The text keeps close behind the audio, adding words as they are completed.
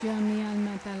Ya mi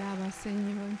alma te alaba,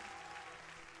 Señor.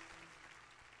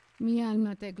 Mi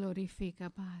alma te glorifica,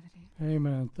 Padre.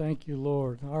 Amen. Thank you,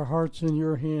 Lord. Our heart's in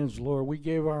your hands, Lord. We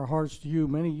gave our hearts to you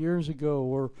many years ago,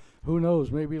 or who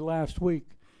knows, maybe last week.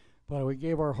 But we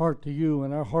gave our heart to you,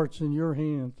 and our heart's in your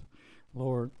hands,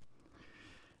 Lord.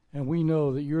 And we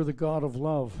know that you're the God of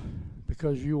love,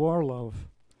 because you are love.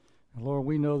 And Lord,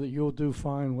 we know that you'll do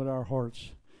fine with our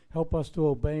hearts. Help us to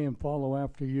obey and follow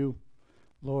after you,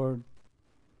 Lord.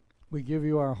 We give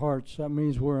you our hearts. That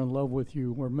means we're in love with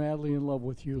you. We're madly in love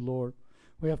with you, Lord.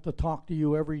 We have to talk to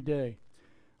you every day.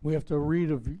 We have to read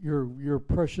of your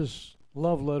precious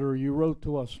love letter you wrote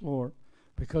to us, Lord,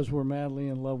 because we're madly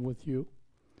in love with you.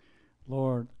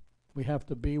 Lord, we have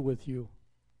to be with you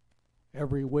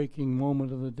every waking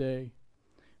moment of the day.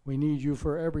 We need you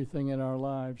for everything in our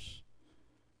lives.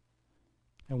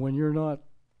 And when you're not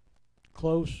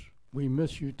close, we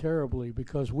miss you terribly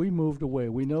because we moved away.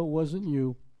 We know it wasn't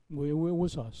you. It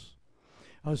was us.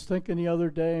 I was thinking the other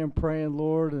day and praying,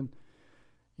 Lord, and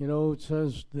you know, it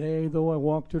says, "Yea, though I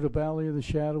walk through the valley of the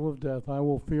shadow of death, I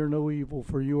will fear no evil,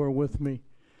 for you are with me."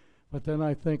 But then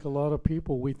I think a lot of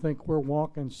people, we think we're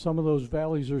walking. Some of those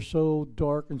valleys are so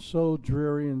dark and so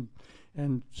dreary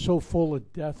and so full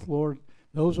of death, Lord.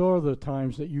 Those are the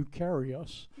times that you carry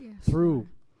us through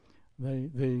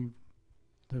the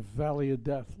valley of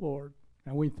death, Lord.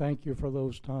 And we thank you for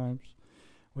those times.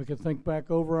 We could think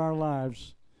back over our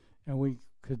lives, and we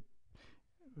could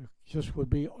just would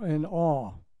be in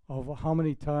awe of how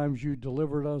many times you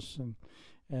delivered us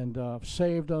and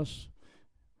saved us,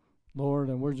 Lord,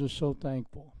 and we're just so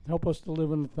thankful. Help us to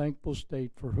live in a thankful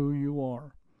state for who you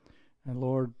are. And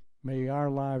Lord, may our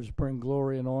lives bring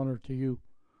glory and honor to you.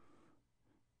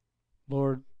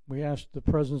 Lord, we ask the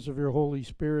presence of your Holy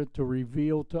Spirit to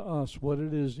reveal to us what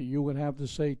it is that you would have to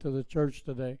say to the church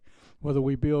today, whether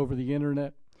we be over the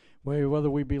internet, whether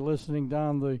we be listening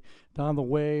down the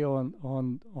way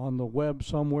on the web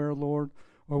somewhere, Lord,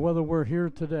 or whether we're here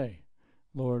today.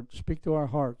 Lord, speak to our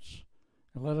hearts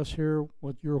and let us hear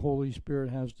what your Holy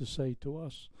Spirit has to say to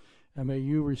us. And may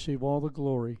you receive all the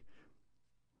glory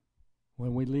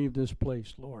when we leave this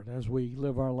place, Lord, as we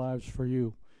live our lives for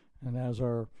you and as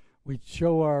we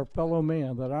show our fellow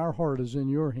man that our heart is in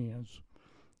your hands.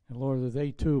 And Lord, that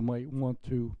they too might want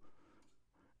to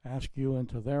ask you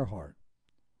into their heart.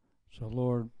 So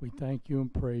Lord, we thank you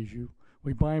and praise you.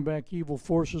 We bind back evil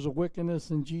forces of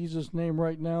wickedness in Jesus' name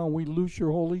right now. And we loose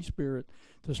your Holy Spirit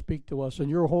to speak to us and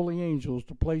your holy angels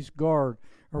to place guard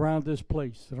around this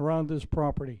place and around this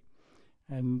property.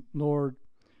 And Lord,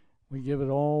 we give it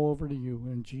all over to you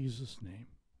in Jesus' name.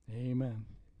 Amen.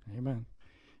 Amen.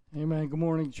 Amen. Good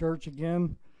morning, church,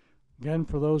 again. Again,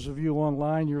 for those of you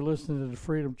online, you're listening to the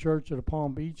Freedom Church of the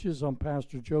Palm Beaches. I'm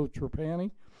Pastor Joe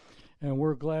Trapani, and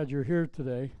we're glad you're here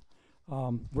today.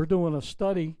 We're doing a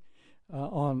study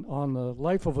on the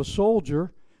life of a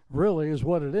soldier, really is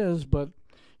what it is. But,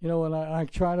 you know, and I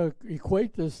try to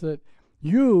equate this that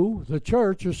you, the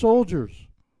church, are soldiers.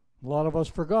 A lot of us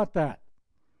forgot that.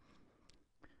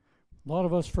 A lot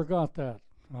of us forgot that.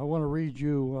 I want to read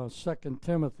you 2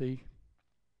 Timothy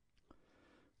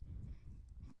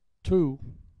 2,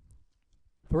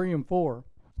 3 and 4.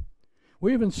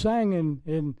 We even sang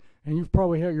and you've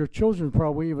probably heard, your children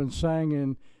probably even sang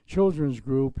in children's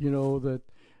group, you know, that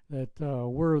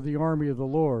we're the army of the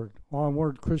Lord,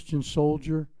 onward Christian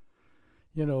soldier,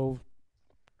 you know,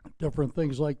 different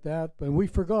things like that. But we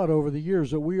forgot over the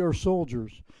years that we are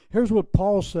soldiers. Here's what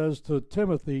Paul says to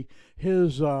Timothy,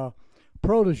 his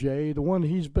protege, the one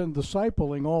he's been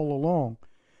discipling all along.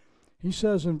 He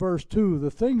says in verse 2, "The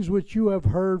things which you have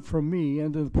heard from me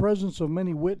and in the presence of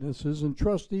many witnesses,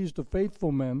 entrust these to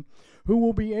faithful men who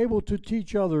will be able to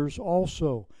teach others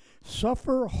also.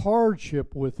 Suffer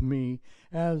hardship with me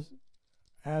as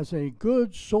a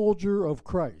good soldier of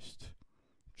Christ."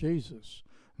 Jesus.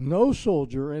 "No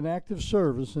soldier in active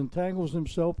service entangles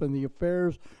himself in the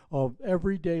affairs of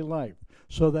everyday life,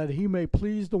 so that he may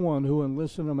please the one who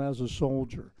enlisted him as a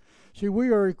soldier." See, we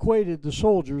are equated to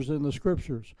soldiers in the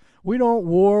Scriptures. We don't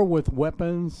war with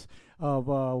weapons of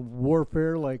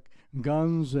warfare like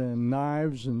guns and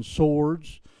knives and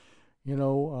swords. You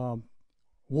know,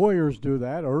 warriors do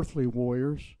that, earthly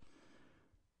warriors.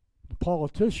 The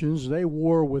politicians, they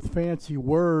war with fancy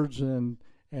words and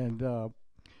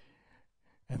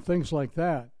things like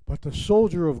that. But the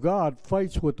soldier of God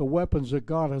fights with the weapons that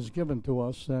God has given to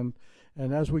us. And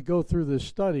as we go through this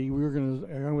study, I'm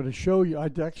going to show you. I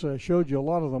showed you a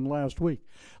lot of them last week.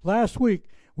 Last week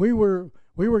we were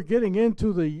getting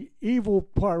into the evil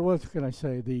part. What can I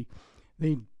say?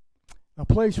 A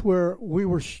place where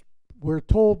we're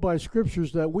told by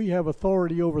scriptures that we have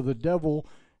authority over the devil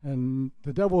and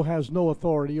the devil has no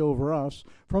authority over us.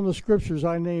 From the scriptures,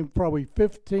 I named probably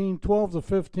 12 to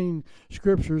 15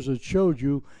 scriptures that showed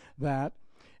you that.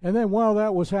 And then while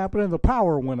that was happening, the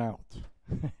power went out.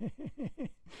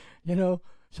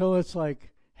 So it's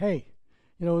like, hey,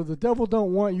 the devil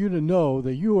don't want you to know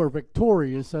that you are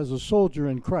victorious as a soldier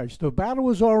in Christ. The battle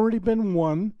has already been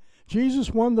won.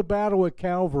 Jesus won the battle at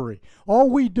Calvary. All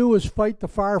we do is fight the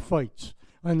firefights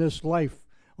in this life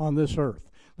on this earth.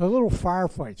 The little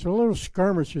firefights, the little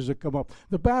skirmishes that come up.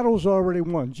 The battle's already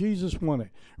won. Jesus won it.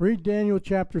 Read Daniel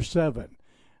chapter 7.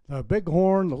 The big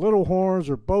horn, the little horns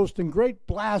are boasting great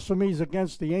blasphemies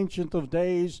against the Ancient of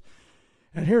Days.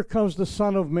 And here comes the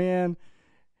Son of Man.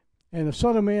 And the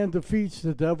Son of Man defeats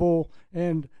the devil.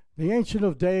 And the Ancient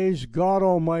of Days, God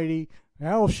Almighty,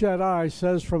 El Shaddai,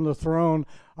 says from the throne,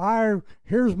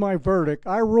 here's my verdict.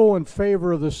 I rule in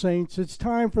favor of the saints. It's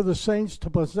time for the saints to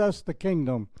possess the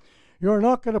kingdom. You're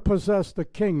not going to possess the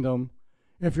kingdom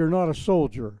if you're not a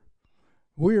soldier.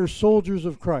 We are soldiers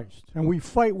of Christ, and we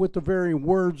fight with the very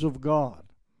words of God.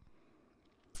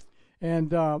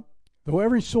 And though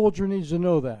every soldier needs to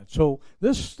know that. So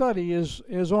this study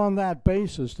is on that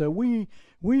basis, that we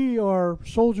are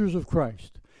soldiers of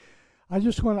Christ. I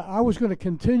was going to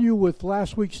continue with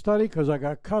last week's study because I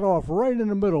got cut off right in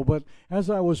the middle. But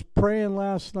as I was praying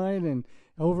last night and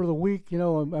over the week,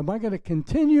 am I going to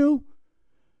continue?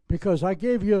 Because I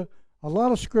gave you a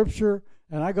lot of scripture,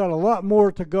 and I got a lot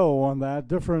more to go on that,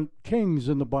 different kings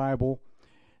in the Bible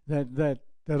that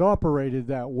operated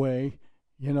that way,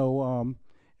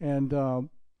 and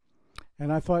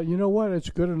I thought, you know what, it's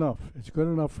good enough. It's good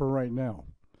enough for right now.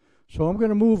 So I'm going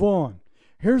to move on.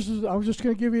 I'm just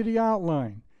going to give you the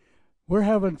outline. We're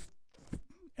having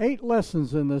 8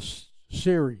 lessons in this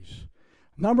series.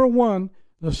 Number 1,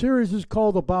 the series is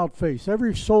called About Face.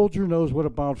 Every soldier knows what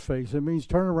about face. It means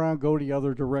turn around, go the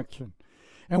other direction.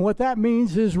 And what that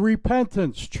means is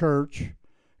repentance, church.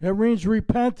 It means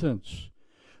repentance.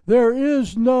 There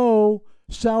is no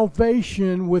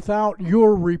salvation without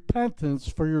your repentance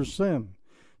for your sin.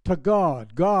 To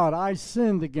God, I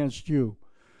sinned against you.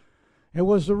 It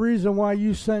was the reason why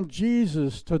you sent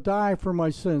Jesus to die for my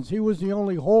sins. He was the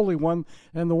only holy one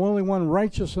and the only one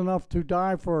righteous enough to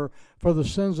die for the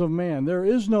sins of man. There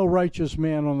is no righteous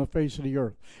man on the face of the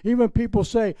earth. Even people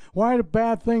say, why do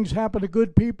bad things happen to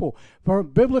good people? From a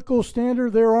biblical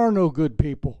standard, there are no good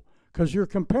people because you're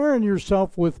comparing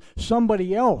yourself with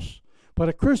somebody else. But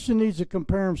a Christian needs to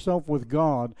compare himself with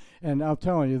God. And I'm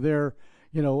telling you,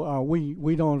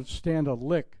 we don't stand a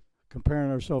lick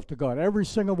comparing ourselves to God. Every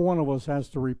single one of us has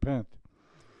to repent.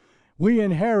 We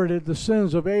inherited the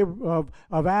sins of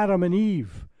Adam and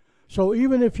Eve. So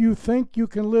even if you think you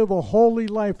can live a holy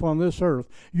life on this earth,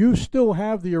 you still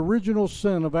have the original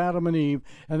sin of Adam and Eve,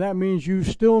 and that means you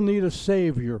still need a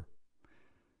Savior.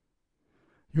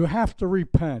 You have to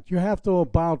repent. You have to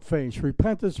about face.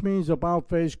 Repentance means about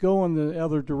face, go in the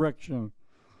other direction.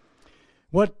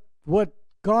 What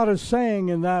God is saying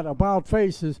in that about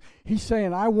face is, he's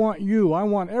saying, I want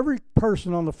every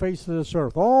person on the face of this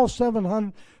earth, all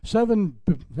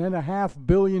 7.5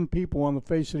 billion people on the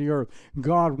face of the earth,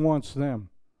 God wants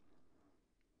them.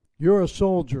 You're a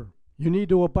soldier. You need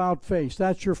to about face.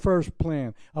 That's your first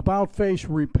plan. About face,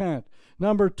 repent.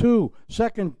 Number 2,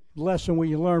 second lesson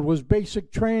we learned was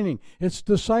basic training. It's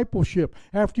discipleship.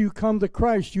 After you come to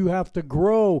Christ, you have to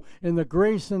grow in the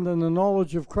grace and in the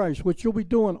knowledge of Christ, which you'll be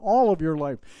doing all of your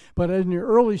life. But in your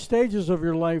early stages of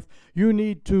your life, you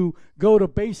need to go to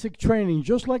basic training,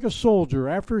 just like a soldier.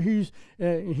 After he's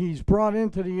brought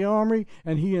into the army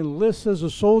and he enlists as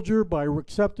a soldier by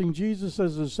accepting Jesus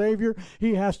as a Savior,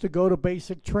 he has to go to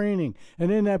basic training.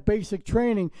 And in that basic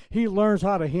training, he learns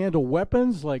how to handle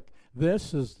weapons like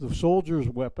this is the soldier's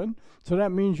weapon. So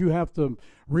that means you have to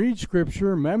read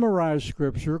Scripture, memorize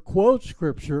Scripture, quote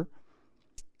Scripture.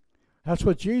 That's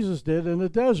what Jesus did in the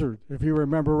desert, if you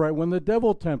remember right, when the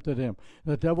devil tempted him.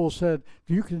 The devil said,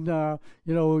 you can,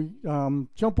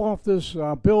 jump off this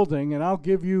building and I'll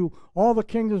give you all the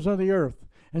kingdoms of the earth.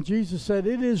 And Jesus said,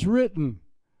 it is written.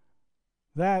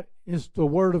 That is the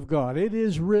word of God. It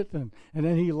is written. And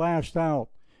then he lashed out,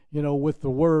 with the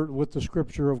word, with the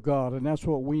Scripture of God. And that's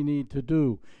what we need to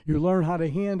do. You learn how to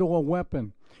handle a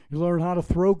weapon. You learn how to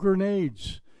throw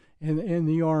grenades in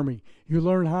the army. You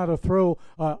learn how to throw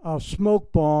a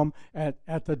smoke bomb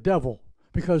at the devil,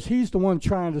 because he's the one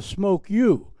trying to smoke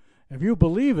you. If you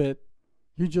believe it,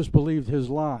 you just believed his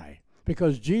lie.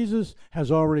 Because Jesus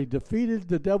has already defeated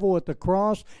the devil at the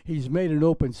cross. He's made an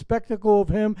open spectacle of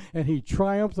him, and he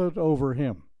triumphed over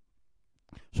him.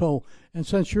 So, and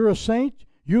since you're a saint,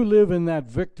 you live in that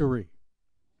victory.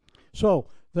 So,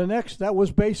 that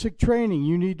was basic training.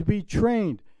 You need to be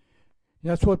trained.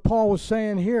 That's what Paul was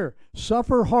saying here.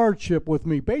 Suffer hardship with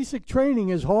me. Basic training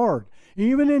is hard.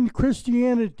 Even in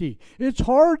Christianity, it's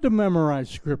hard to memorize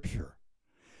Scripture.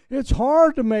 It's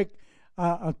hard to make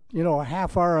a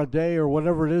half hour a day or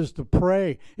whatever it is to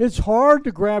pray. It's hard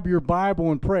to grab your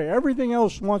Bible and pray. Everything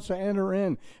else wants to enter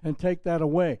in and take that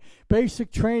away.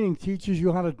 Basic training teaches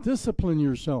you how to discipline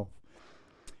yourself.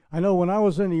 I know when I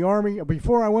was in the Army,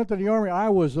 before I went to the Army, I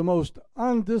was the most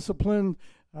undisciplined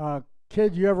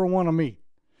kid you ever want to meet.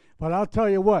 But I'll tell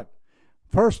you what,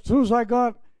 first, as soon as I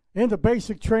got into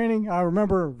basic training, I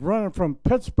remember running from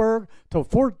Pittsburgh to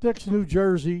Fort Dix, New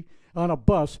Jersey on a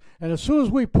bus. And as soon as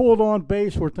we pulled on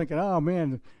base, we're thinking, oh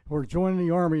man, we're joining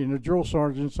the Army and the drill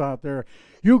sergeants out there.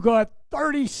 You got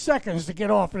 30 seconds to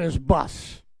get off of this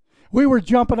bus. We were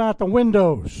jumping out the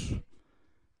windows.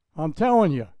 I'm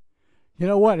telling you. You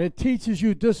know what? It teaches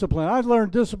you discipline. I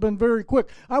learned discipline very quick.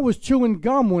 I was chewing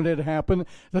gum when it happened.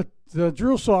 The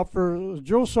drill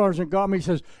sergeant got me. He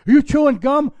says, "Are you chewing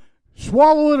gum?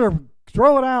 Swallow it or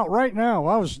throw it out right now."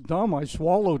 I was dumb. I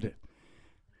swallowed it.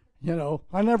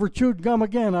 I never chewed gum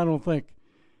again, I don't think.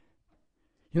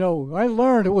 I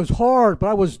learned it was hard, but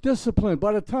I was disciplined.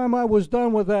 By the time I was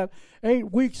done with that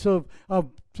 8 weeks of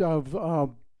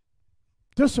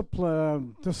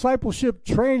discipleship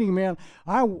training, man,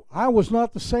 I was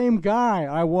not the same guy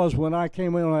I was when I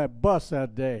came in on that bus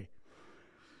that day.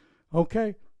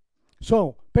 Okay?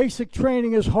 So, basic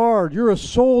training is hard. You're a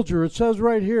soldier. It says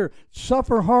right here,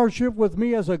 suffer hardship with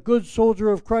me as a good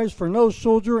soldier of Christ, for no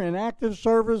soldier in active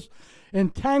service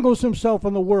entangles himself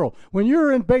in the world. When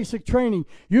you're in basic training,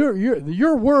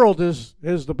 your world is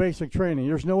the basic training.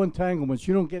 There's no entanglements.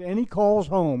 You don't get any calls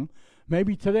home.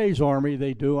 Maybe today's Army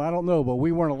they do, I don't know, but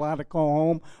we weren't allowed to call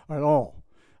home at all.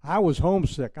 I was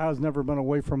homesick. I was never been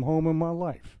away from home in my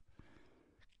life.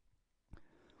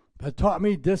 It taught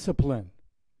me discipline.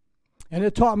 And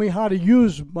it taught me how to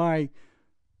use my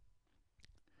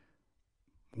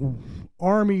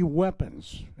Army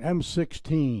weapons,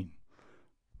 M16,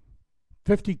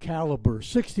 50 caliber,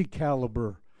 60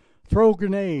 caliber, throw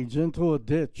grenades into a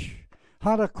ditch,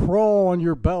 how to crawl on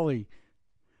your belly.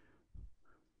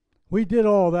 We did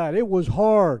all that. It was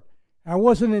hard. I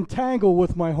wasn't entangled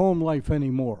with my home life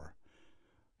anymore.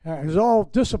 It was all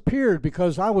disappeared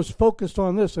because I was focused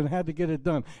on this and had to get it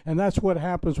done. And that's what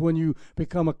happens when you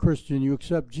become a Christian. You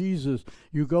accept Jesus.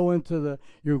 You go into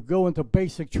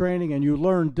basic training and you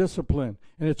learn discipline.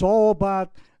 And it's all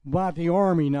about the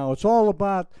Army now. It's all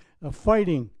about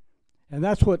fighting. And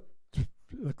that's what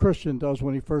a Christian does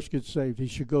when he first gets saved. He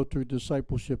should go through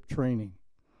discipleship training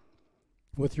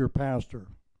with your pastor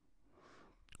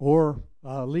or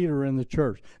a leader in the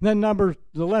church. And then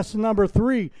the lesson number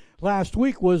 3 last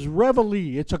week was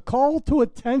reveille. It's a call to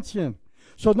attention.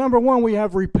 So number 1, we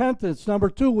have repentance. Number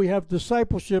 2, we have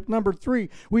discipleship. Number 3,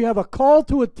 we have a call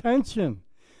to attention.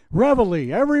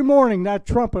 Reveille. Every morning that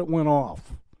trumpet went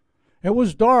off. It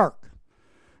was dark.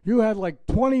 You had like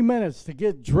 20 minutes to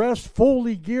get dressed,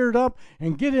 fully geared up,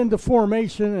 and get into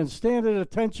formation and stand at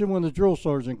attention when the drill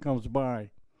sergeant comes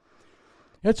by.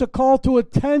 It's a call to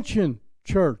attention,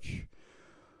 church.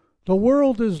 The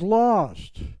world is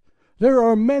lost. There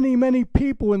are many, many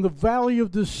people in the valley of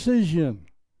decision.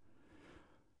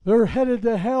 They're headed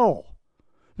to hell.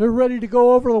 They're ready to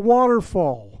go over the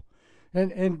waterfall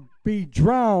and be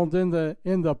drowned in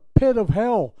the pit of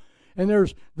hell. And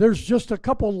there's just a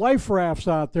couple life rafts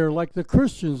out there like the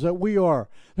Christians that we are.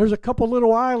 There's a couple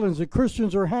little islands that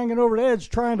Christians are hanging over the edge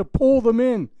trying to pull them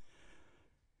in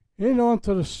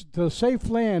onto the safe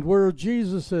land where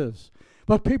Jesus is.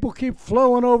 But people keep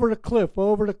flowing over the cliff,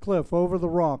 over the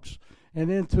rocks, and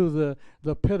into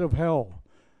the pit of hell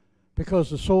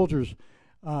because the soldiers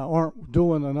aren't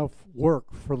doing enough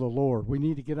work for the Lord. We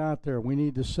need to get out there. We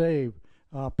need to save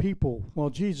people. Well,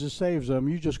 Jesus saves them.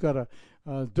 You just got to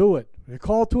do it. A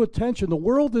call to attention. The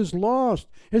world is lost.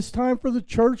 It's time for the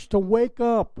church to wake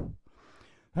up.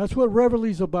 That's what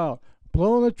Reveille's about.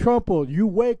 Blowing the trumpet. You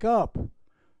wake up,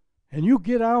 and you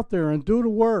get out there and do the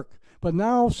work. But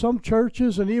now some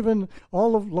churches and even a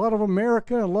lot of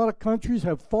America and a lot of countries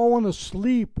have fallen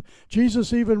asleep.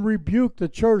 Jesus even rebuked the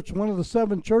church, one of the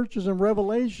 7 churches in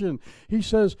Revelation. He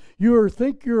says, you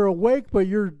think you're awake, but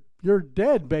you're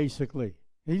dead, basically.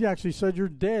 He actually said you're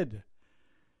dead.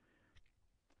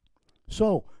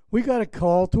 So we got a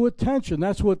call to attention.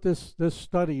 That's what this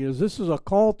study is. This is a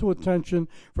call to attention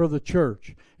for the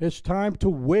church. It's time to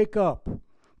wake up.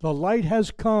 The light has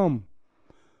come.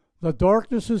 The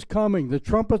darkness is coming. The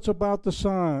trumpet's about to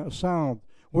sound.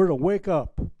 We're to wake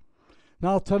up.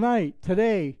 Now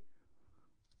today,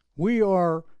 we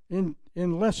are in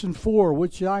lesson 4,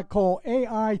 which I call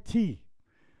AIT.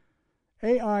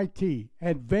 AIT,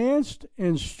 Advanced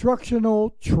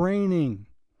Instructional Training.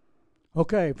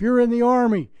 Okay, if you're in the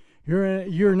Army, you're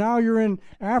in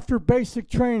after basic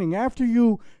training, after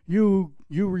you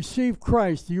receive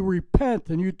Christ, you repent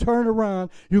and you turn around,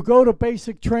 you go to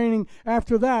basic training.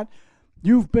 After that,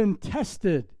 you've been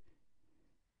tested.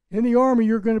 In the Army,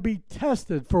 you're going to be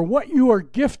tested for what you are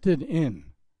gifted in.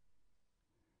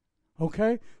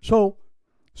 Okay? So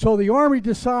the Army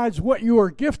decides what you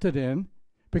are gifted in,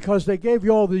 because they gave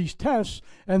you all these tests,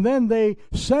 and then they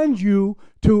send you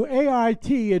to AIT,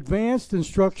 Advanced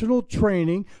Instructional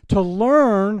Training, to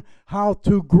learn how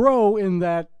to grow in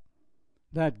that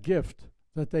gift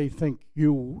that they think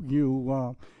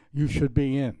you should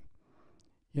be in.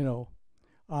 You know,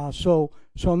 so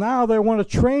now they want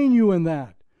to train you in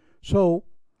that. So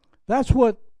that's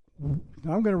what I'm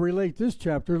going to relate this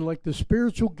chapter like the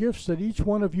spiritual gifts that each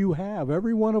one of you have.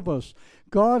 Every one of us,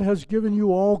 God has given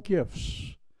you all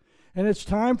gifts. And it's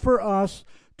time for us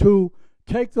to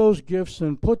take those gifts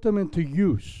and put them into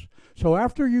use. So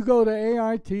after you go to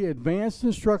AIT, Advanced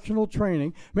Instructional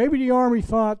Training, maybe the Army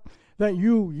thought that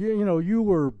you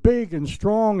were big and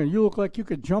strong and you look like you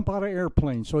could jump out of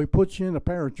airplanes, so he puts you in the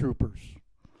paratroopers.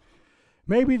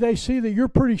 Maybe they see that you're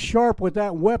pretty sharp with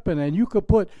that weapon and you could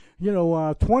put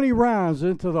 20 rounds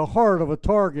into the heart of a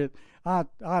target out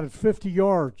at 50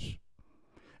 yards,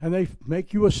 and they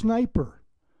make you a sniper.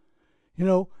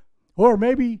 Or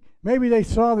maybe they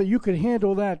saw that you could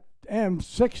handle that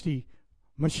M60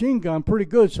 machine gun pretty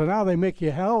good, so now they make you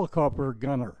a helicopter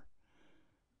gunner.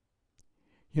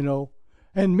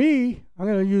 And me, I'm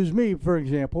going to use me for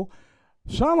example.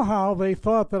 Somehow they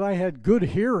thought that I had good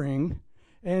hearing,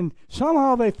 and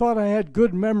somehow they thought I had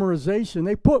good memorization.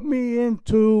 They put me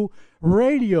into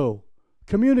radio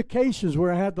communications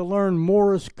where I had to learn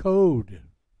Morse code.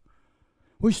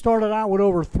 We started out with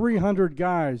over 300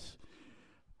 guys.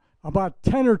 About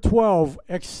 10 or 12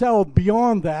 excelled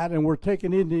beyond that and were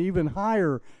taken into even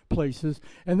higher places.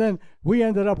 And then we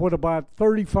ended up with about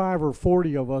 35 or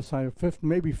 40 of us,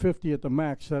 maybe 50 at the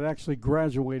max, that actually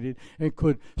graduated and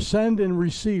could send and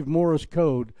receive Morse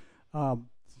code,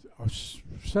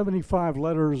 75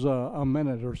 letters a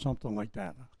minute or something like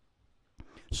that.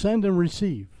 Send and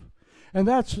receive. And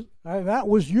that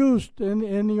was used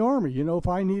in the Army. If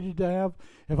I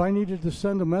needed to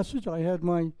send a message, I had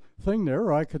my thing there,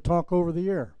 or I could talk over the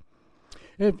air.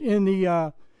 If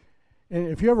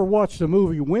you ever watched the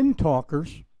movie Wind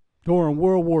Talkers during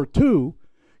World War II,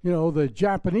 the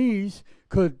Japanese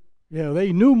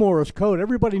they knew Morse code.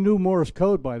 Everybody knew Morse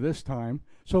code by this time.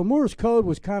 So Morse code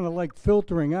was kind of like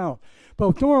filtering out.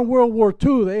 But during World War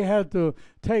II, they had to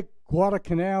take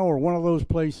Guadalcanal or one of those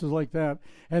places like that,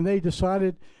 and they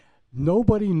decided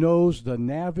nobody knows the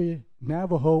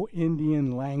Navajo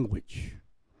Indian language.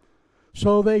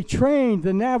 So they trained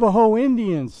the Navajo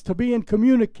Indians to be in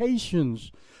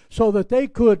communications so that they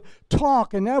could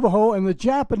talk in Navajo, and the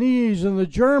Japanese and the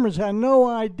Germans had no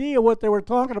idea what they were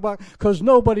talking about because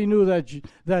nobody knew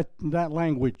that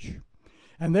language.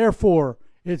 And therefore,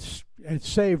 it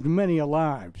saved many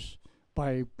lives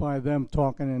by them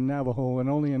talking in Navajo, and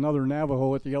only another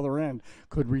Navajo at the other end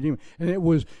could redeem it.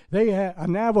 And they had a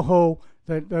Navajo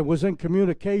that was in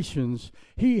communications.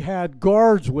 He had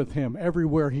guards with him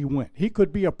everywhere he went. He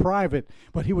could be a private,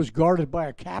 but he was guarded by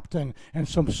a captain and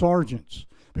some sergeants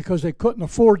because they couldn't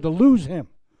afford to lose him.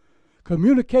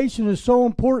 Communication is so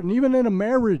important, even in a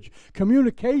marriage.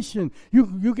 Communication,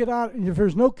 you get out, if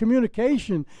there's no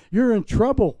communication, you're in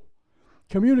trouble.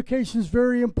 Communication is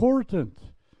very important.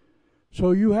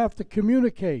 So you have to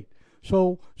communicate.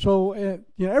 So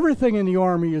everything in the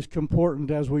Army is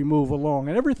important as we move along,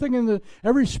 and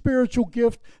every spiritual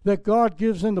gift that God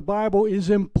gives in the Bible is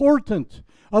important.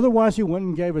 Otherwise, He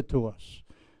wouldn't give it to us.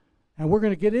 And we're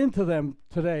going to get into them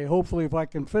today. Hopefully, if I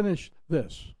can finish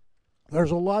this,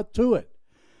 there's a lot to it.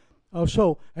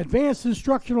 So advanced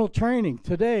instructional training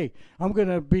today. I'm going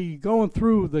to be going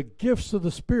through the gifts of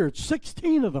the Spirit,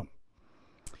 16 of them.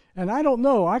 And I don't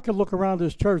know, I could look around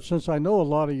this church, since I know a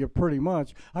lot of you pretty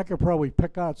much, I could probably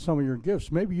pick out some of your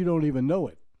gifts. Maybe you don't even know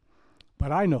it,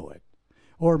 but I know it.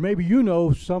 Or maybe you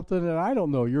know something that I don't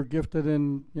know. You're gifted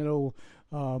in,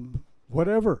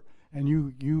 whatever, and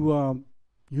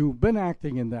you've been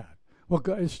acting in that. Well,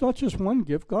 it's not just one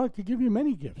gift. God could give you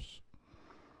many gifts.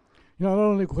 Not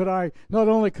only could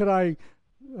I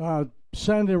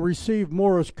send and receive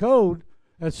Morse code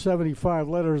at 75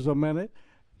 letters a minute,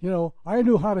 I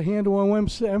knew how to handle an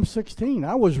M16.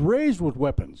 I was raised with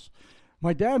weapons.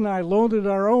 My dad and I loaded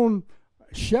our own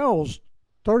shells,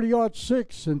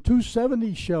 30-06 and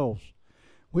 270 shells.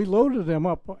 We loaded them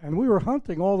up, and we were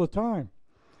hunting all the time.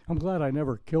 I'm glad I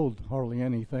never killed hardly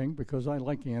anything because I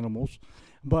like animals.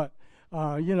 But,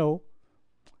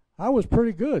 I was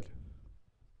pretty good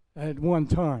at one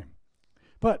time.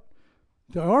 But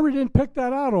the Army didn't pick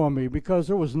that out on me because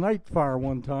there was night fire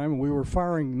one time, and we were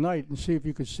firing night and see if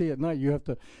you could see at night. You have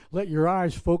to let your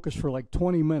eyes focus for like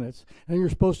 20 minutes, and you're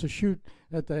supposed to shoot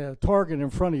at the target in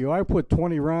front of you. I put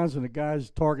 20 rounds in the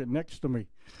guy's target next to me.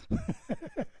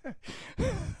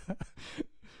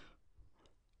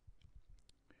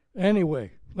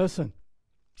 Anyway, listen.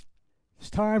 It's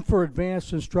time for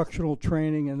advanced instructional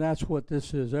training, and that's what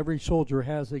this is. Every soldier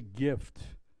has a gift.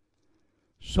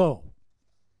 So,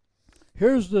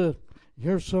 here's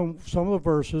some of the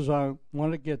verses I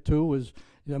want to get to. Is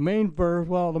the main verse.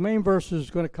 Well, the main verse is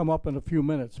going to come up in a few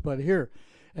minutes, but here,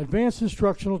 advanced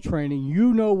instructional training.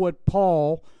 You know what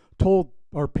Paul told,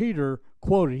 or Peter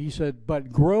quoted. He said,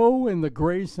 "But grow in the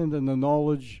grace and in the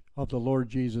knowledge of the Lord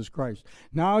Jesus Christ."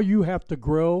 Now you have to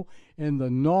grow in the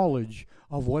knowledge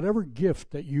of whatever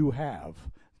gift that you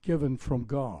have given from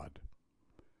God.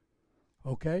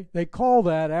 Okay? They call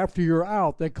that, after you're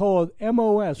out, they call it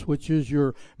MOS, which is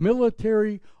your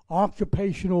military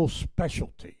occupational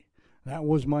specialty. That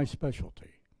was my specialty.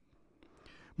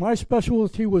 My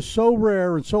specialty was so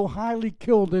rare and so highly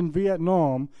killed in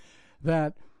Vietnam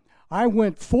that I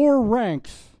went 4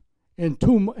 ranks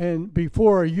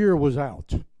before a year was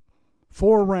out.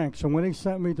 4 ranks. And when they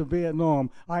sent me to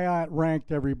Vietnam, I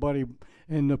outranked everybody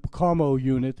in the commo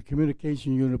unit, the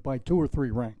communication unit, by 2 or 3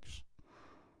 ranks.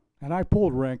 And I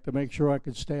pulled rank to make sure I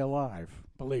could stay alive,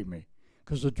 believe me,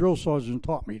 because the drill sergeant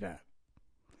taught me that.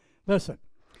 Listen,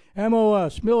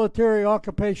 MOS, military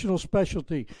occupational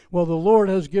specialty. Well, the Lord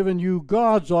has given you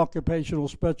God's occupational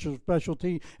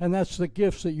specialty, and that's the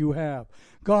gifts that you have.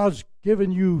 God's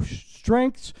given you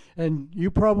strengths, and you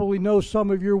probably know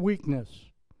some of your weakness.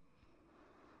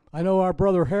 I know our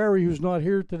brother Harry, who's not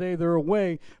here today, they're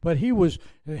away, but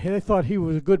they thought he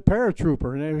was a good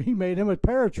paratrooper, and he made him a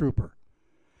paratrooper.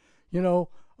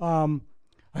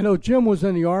 I know Jim was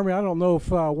in the Army. I don't know if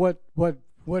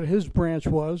what his branch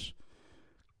was.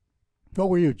 What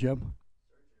were you, Jim?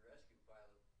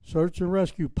 Search and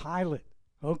rescue pilot.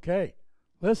 Okay.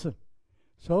 Listen.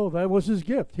 So that was his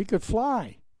gift. He could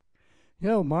fly.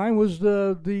 Mine was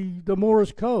the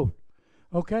Morse code.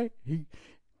 Okay?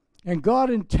 And God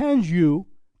intends you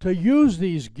to use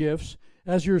these gifts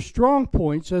as your strong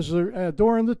points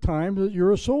during the time that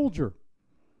you're a soldier.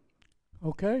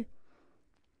 Okay?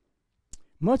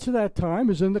 Much of that time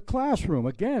is in the classroom.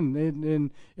 Again,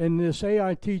 in this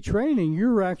AIT training,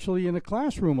 you're actually in the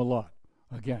classroom a lot.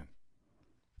 Again.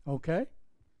 Okay?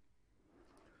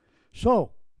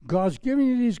 So, God's giving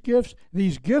you these gifts.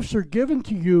 These gifts are given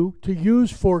to you to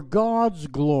use for God's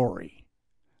glory,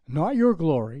 not your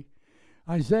glory.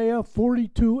 Isaiah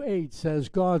 42:8 says,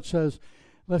 God says,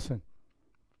 listen,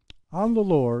 I'm the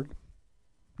Lord.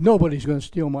 Nobody's going to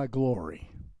steal my glory.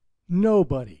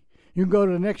 Nobody. You can go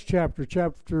to the next chapter,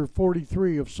 chapter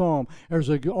 43 of Psalm. There's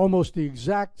almost the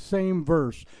exact same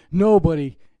verse.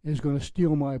 Nobody is going to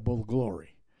steal my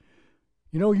glory.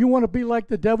 You want to be like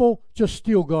the devil? Just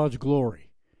steal God's glory.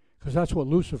 Because that's what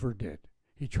Lucifer did.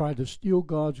 He tried to steal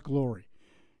God's glory.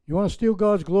 You want to steal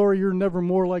God's glory? You're never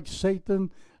more like Satan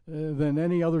than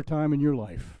any other time in your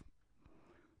life.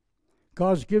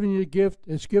 God's given you a gift.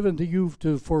 It's given to you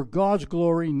for God's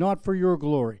glory, not for your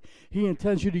glory. He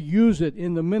intends you to use it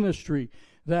in the ministry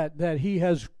that He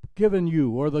has given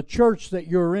you, or the church that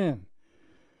you're in.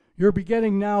 You're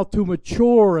beginning now to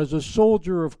mature as a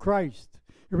soldier of Christ.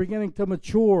 You're beginning to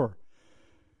mature.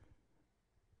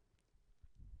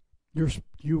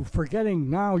 You're forgetting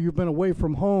now you've been away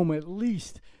from home at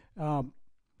least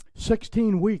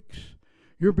 16 weeks.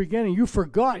 You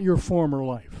forgot your former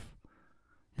life.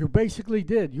 You basically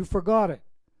did. You forgot it.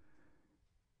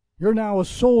 You're now a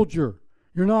soldier.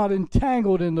 You're not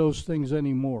entangled in those things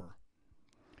anymore.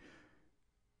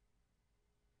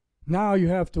 Now you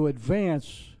have to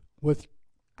advance with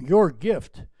your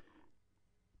gift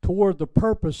toward the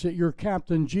purpose that your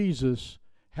Captain Jesus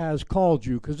has called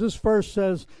you. Because this verse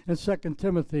says in 2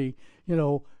 Timothy,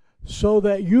 so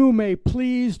that you may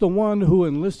please the one who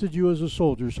enlisted you as a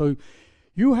soldier. So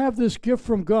you have this gift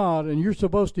from God, and you're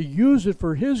supposed to use it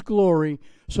for His glory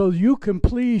so you can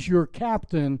please your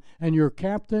captain, and your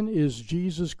captain is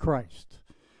Jesus Christ.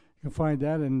 You can find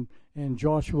that in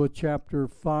Joshua chapter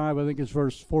 5, I think it's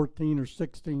verse 14 or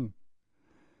 16.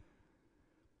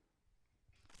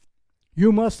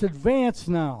 You must advance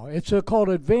now. It's called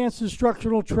advanced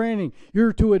instructional training.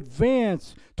 You're to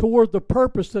advance toward the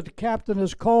purpose that the captain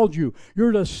has called you.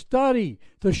 You're to study,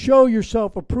 to show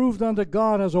yourself approved unto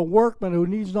God as a workman who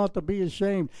needs not to be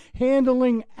ashamed,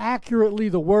 handling accurately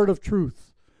the word of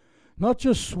truth. Not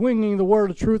just swinging the word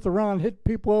of truth around, hit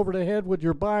people over the head with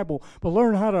your Bible, but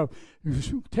learn how to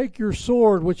take your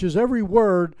sword, which is every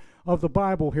word of the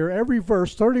Bible here, every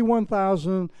verse,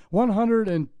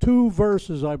 31,102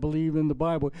 verses, I believe, in the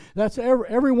Bible. That's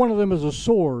every one of them is a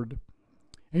sword.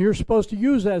 And you're supposed to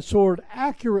use that sword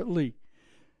accurately,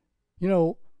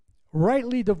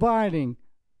 rightly dividing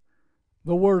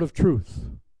the word of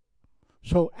truth.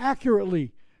 So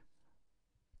accurately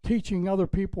teaching other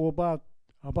people about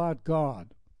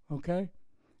God, okay?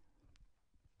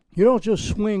 You don't just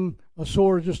swing a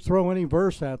sword, just throw any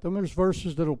verse at them. There's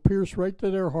verses that'll pierce right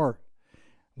to their heart,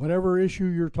 whatever issue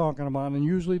you're talking about, and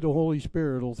usually the Holy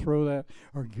Spirit will throw that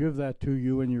or give that to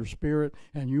you in your spirit,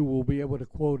 and you will be able to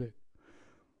quote it.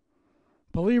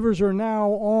 Believers are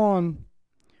now on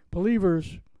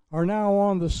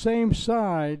the same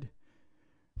side,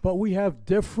 but we have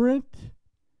different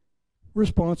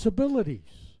responsibilities.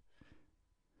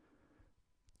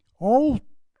 All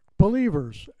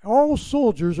believers, all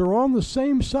soldiers are on the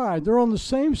same side. They're on the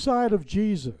same side of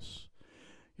Jesus.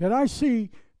 Yet I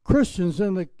see Christians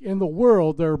in the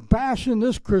world, they're bashing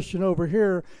this Christian over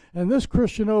here and this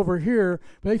Christian over here.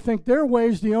 They think their way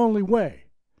is the only way.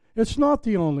 It's not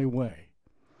the only way.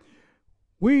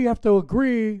 We have to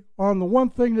agree on the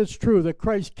one thing that's true, that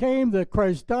Christ came, that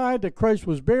Christ died, that Christ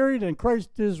was buried, and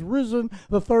Christ is risen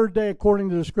the third day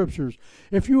according to the Scriptures.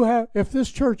 If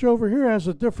this church over here has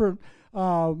a different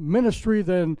ministry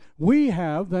than we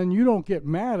have, then you don't get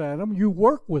mad at them. You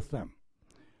work with them.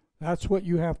 That's what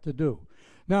you have to do.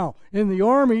 Now, in the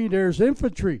Army, there's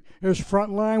infantry. There's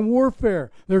frontline warfare.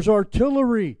 There's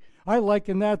artillery. I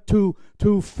liken that to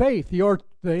faith. The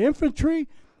infantry,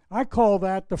 I call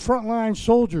that the frontline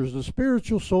soldiers, the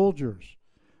spiritual soldiers.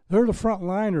 They're the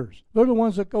frontliners. They're the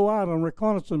ones that go out on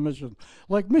reconnaissance missions,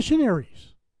 like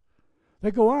missionaries.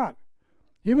 They go out.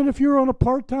 Even if you're on a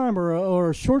part-time or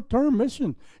a short-term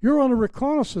mission, you're on a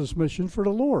reconnaissance mission for the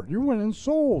Lord. You're winning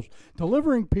souls,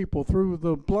 delivering people through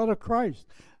the blood of Christ.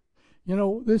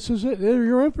 This is it. They're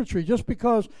your infantry. Just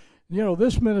because,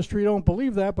 this ministry don't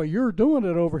believe that, but you're doing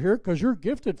it over here because you're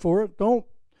gifted for it, don't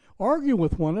argue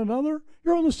with one another.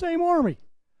 You're in the same army.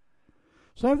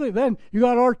 Same thing. Then you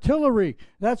got artillery.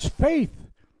 That's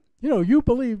faith. You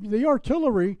believe the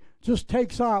artillery just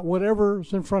takes out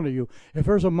whatever's in front of you. If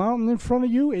there's a mountain in front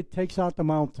of you, it takes out the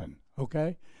mountain.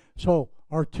 Okay? So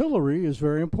artillery is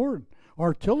very important.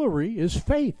 Artillery is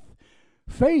faith.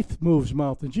 Faith moves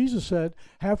mountains. Jesus said,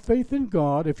 have faith in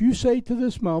God. If you say to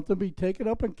this mountain, be taken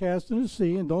up and cast in the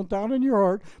sea, and don't doubt in your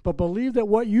heart, but believe that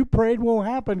what you prayed will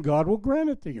happen, God will grant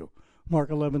it to you.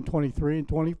 Mark 11:23 and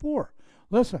 24.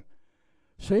 Listen,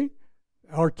 see,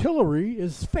 artillery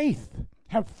is faith.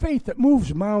 Have faith that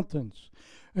moves mountains.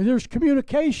 And there's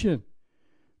communication,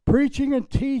 preaching and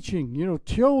teaching,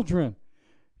 children,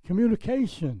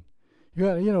 communication. You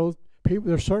got, people.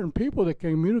 There's certain people that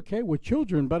can communicate with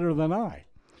children better than I.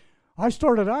 I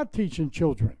started out teaching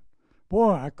children.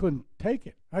 Boy, I couldn't take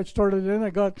it. I started, then I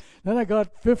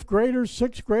got fifth graders,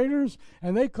 sixth graders,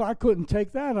 and I couldn't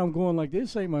take that. I'm going like,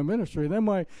 this ain't my ministry. Then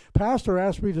my pastor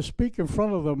asked me to speak in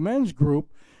front of the men's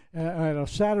group at a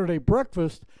Saturday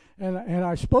breakfast, and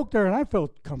I spoke there, and I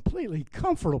felt completely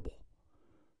comfortable.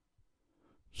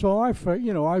 So I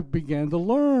began to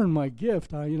learn my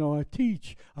gift. I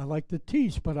teach. I like to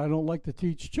teach, but I don't like to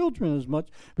teach children as much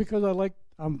because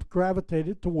I'm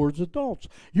gravitated towards adults.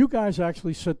 You guys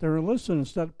actually sit there and listen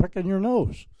instead of picking your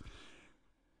nose.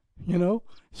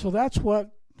 So that's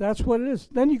what it is.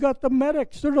 Then you got the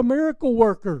medics. They're the miracle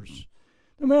workers.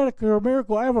 The medics are a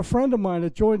miracle. I have a friend of mine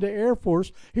that joined the Air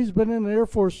Force. He's been in the Air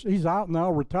Force. He's out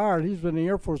now, retired. He's been in the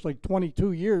Air Force like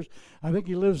 22 years. I think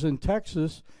he lives in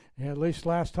Texas. At least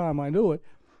last time I knew it.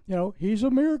 He's a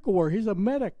miracle worker. He's a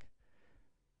medic.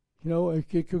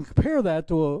 If you can compare that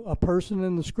to a person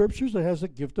in the Scriptures that has a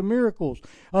gift of miracles.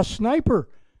 A sniper.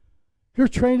 You're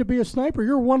trained to be a sniper.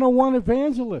 You're a one-on-one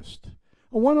evangelist.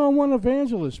 A one-on-one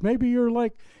evangelist. Maybe you're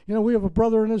like, we have a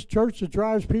brother in this church that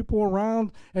drives people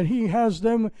around, and he has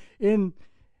them in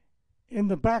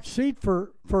the back seat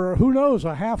for who knows,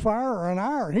 a half hour or an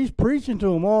hour. And he's preaching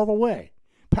to them all the way,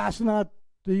 passing out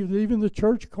even the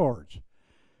church cards.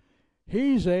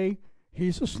 He's a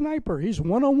sniper. He's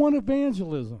one-on-one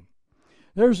evangelism.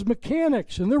 There's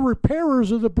mechanics, and they're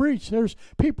repairers of the breach. There's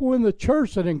people in the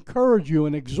church that encourage you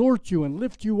and exhort you and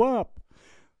lift you up.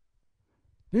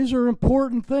 These are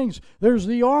important things. There's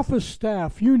the office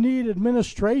staff. You need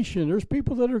administration. There's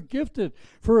people that are gifted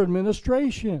for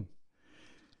administration.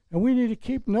 And we need to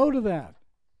keep note of that.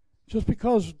 Just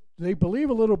because they believe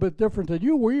a little bit different than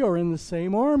you, we are in the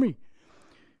same army.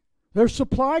 There's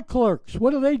supply clerks.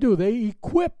 What do? They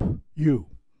equip you.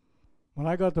 When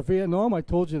I got to Vietnam, I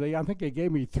told you, I think they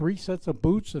gave me 3 sets of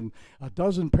boots and a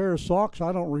dozen pair of socks.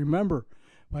 I don't remember.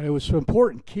 But it was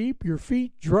important. Keep your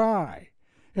feet dry.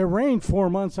 It rained 4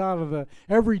 months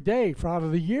every day out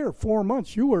of the year. 4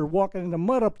 months. You were walking in the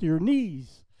mud up to your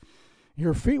knees.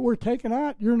 Your feet were taken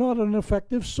out. You're not an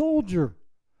effective soldier.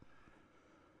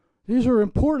 These are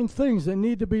important things that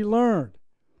need to be learned.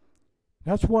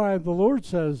 That's why the Lord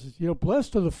says,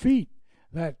 blessed are the feet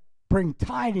that bring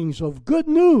tidings of good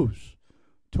news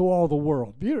to all the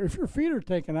world. If your feet are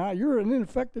taken out, you're an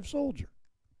ineffective soldier.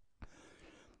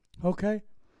 Okay?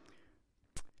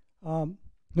 No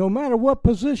matter what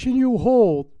position you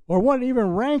hold or what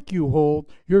even rank you hold,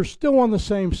 you're still on the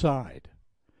same side.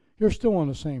 You're still on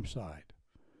the same side.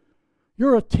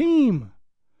 You're a team.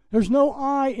 There's no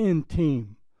I in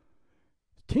team.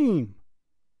 Team.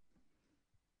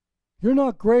 You're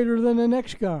not greater than the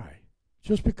next guy.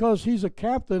 Just because he's a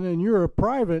captain and you're a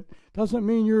private doesn't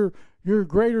mean you're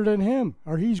greater than him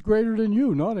or he's greater than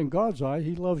you. Not in God's eye.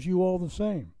 He loves you all the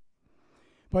same.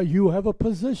 But you have a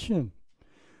position.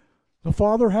 The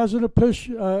Father has a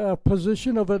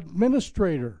position of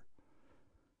administrator.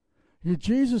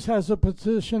 Jesus has a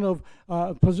position of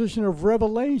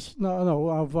revelation.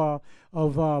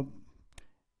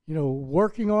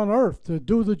 Working on earth to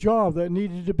do the job that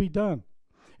needed to be done.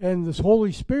 And this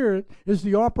Holy Spirit is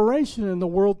the operation in the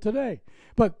world today.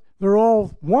 But they're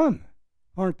all one,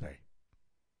 aren't they?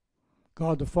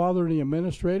 God the Father, the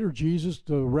administrator, Jesus,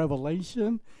 the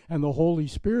revelation, and the Holy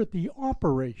Spirit, the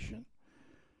operation.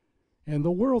 In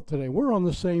the world today, we're on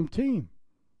the same team.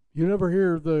 You never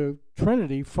hear the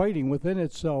Trinity fighting within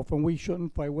itself, and we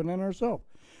shouldn't fight within ourselves.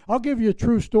 I'll give you a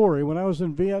true story. When I was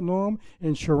in Vietnam,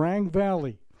 in Sarang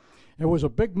Valley, there was a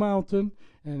big mountain,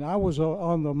 and I was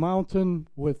on the mountain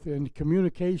in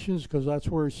communications because that's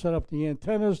where he set up the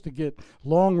antennas to get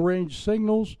long-range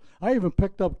signals. I even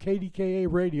picked up KDKA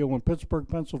radio in Pittsburgh,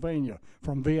 Pennsylvania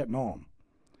from Vietnam.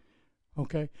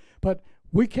 Okay? But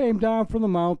we came down from the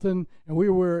mountain, and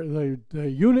the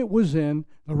unit was in.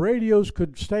 The radios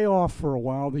could stay off for a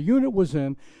while. The unit was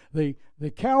in. The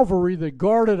cavalry that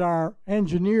guarded our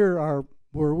engineer,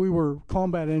 where we were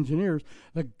combat engineers,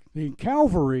 the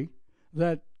cavalry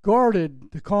that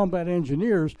guarded the combat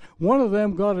engineers, one of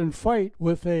them got in fight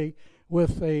with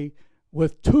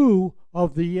two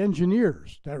of the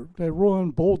engineers that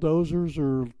run bulldozers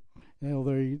or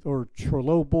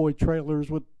low boy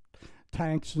trailers with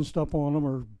tanks and stuff on them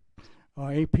or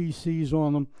APCs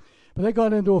on them. But they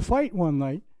got into a fight one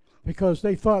night because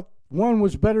they thought one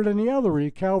was better than the other. The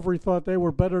cavalry thought they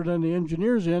were better than the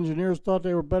engineers. The engineers thought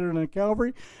they were better than the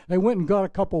cavalry. They went and got a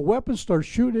couple weapons, started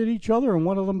shooting at each other, and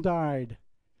one of them died.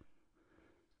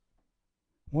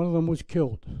 One of them was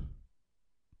killed.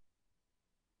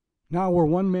 Now we're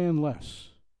one man less.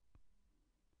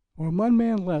 We're one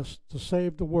man less to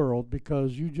save the world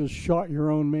because you just shot your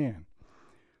own man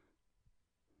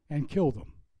and killed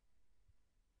him.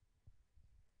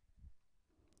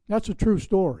 That's a true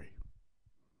story.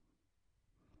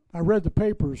 I read the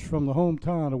papers from the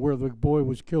hometown of where the boy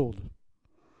was killed,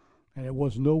 and it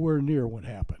was nowhere near what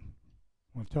happened.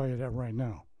 I'll tell you that right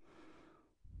now.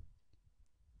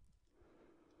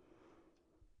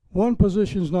 One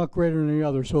position is not greater than the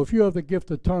other. So if you have the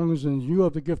gift of tongues and you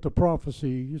have the gift of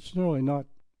prophecy, it's really not,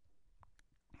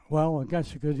 well, I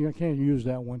guess because I can't use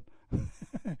that one.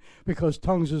 Because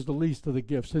tongues is the least of the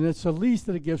gifts. And it's the least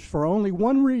of the gifts for only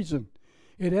one reason.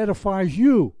 It edifies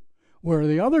you, where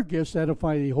the other gifts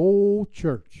edify the whole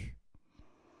church.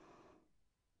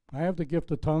 I have the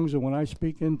gift of tongues, and when I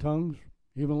speak in tongues,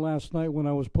 even last night when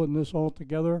I was putting this all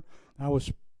together, I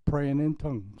was praying in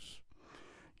tongues.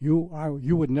 You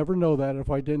would never know that if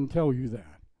I didn't tell you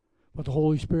that. But the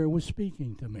Holy Spirit was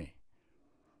speaking to me.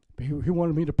 He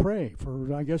wanted me to pray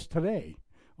for, I guess, today,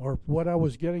 or what I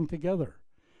was getting together.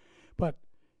 But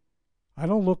I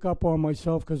don't look up on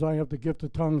myself because I have the gift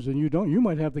of tongues and you don't. You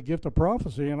might have the gift of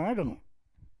prophecy and I don't.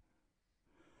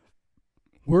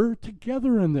 We're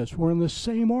together in this. We're in the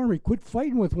same army. Quit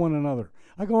fighting with one another.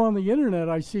 I go on the internet,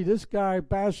 I see this guy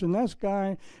bashing this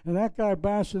guy and that guy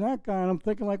bashing that guy, and I'm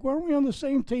thinking, like, well, are we on the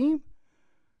same team?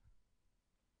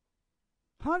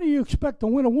 How do you expect to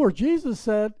win a war? Jesus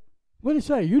said, what did he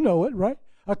say? You know it, right?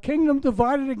 A kingdom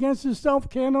divided against itself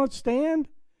cannot stand.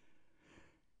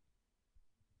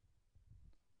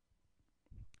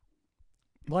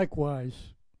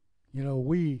 Likewise,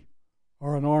 we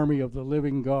are an army of the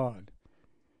living God.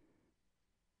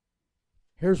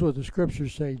 Here's what the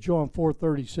scriptures say, John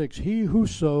 4:36. He who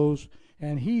sows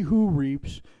and he who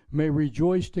reaps may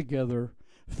rejoice together.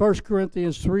 1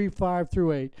 Corinthians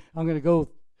 3:5-8. I'm going to go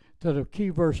to the key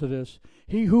verse of this.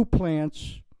 He who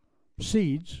plants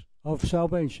seeds of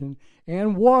salvation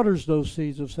and waters those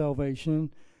seeds of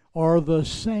salvation are the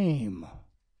same.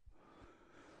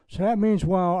 So that means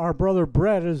while our brother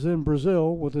Brett is in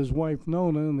Brazil with his wife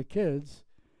Nona and the kids,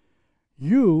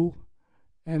 you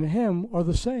and him are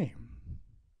the same.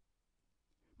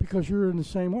 Because you're in the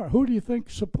same heart. Who do you think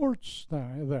supports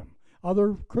them?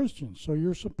 Other Christians. So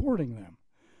you're supporting them.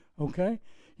 Okay?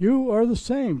 You are the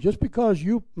same. Just because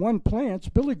one plants,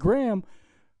 Billy Graham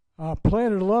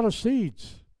planted a lot of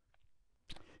seeds.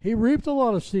 He reaped a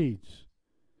lot of seeds.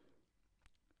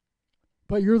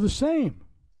 But you're the same.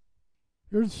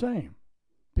 You're the same.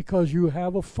 Because you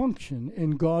have a function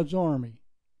in God's army.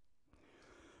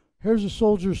 Here's a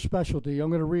soldier's specialty. I'm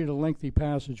going to read a lengthy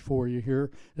passage for you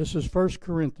here. This is 1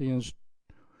 Corinthians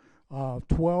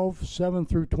 12, 7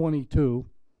 through 22.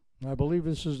 I believe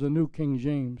this is the New King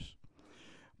James.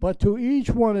 But to each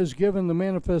one is given the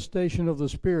manifestation of the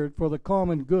Spirit for the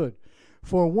common good.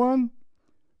 For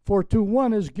to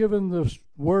one is given the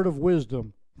word of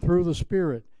wisdom through the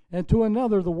Spirit, and to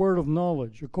another the word of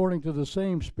knowledge according to the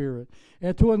same Spirit,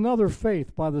 and to another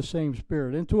faith by the same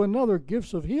Spirit, and to another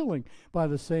gifts of healing by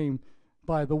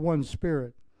the one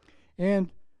Spirit,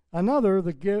 and another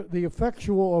the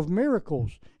effectual of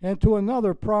miracles, and to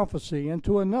another prophecy, and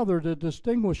to another the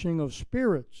distinguishing of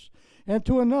spirits, and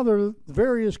to another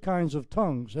various kinds of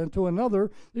tongues, and to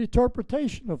another the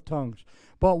interpretation of tongues.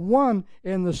 But one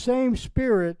and the same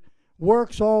Spirit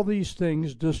works all these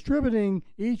things, distributing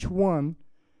each one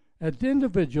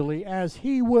individually as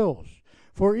he wills.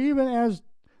 For even as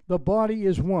the body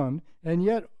is one, and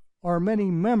yet are many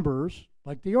members,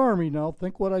 like the army now,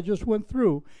 think what I just went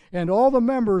through, and all the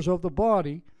members of the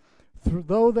body,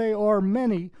 though they are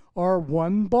many, are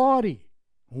one body,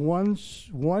 one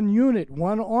unit,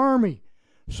 one army.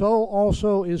 So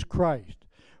also is Christ.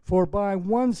 For by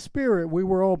one Spirit we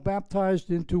were all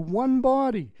baptized into one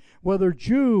body, whether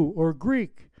Jew or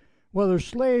Greek, whether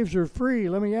slaves or free,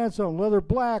 let me add something, whether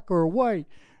black or white.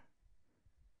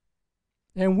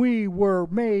 And we were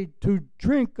made to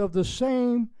drink of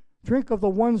the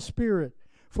one Spirit.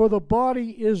 For the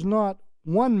body is not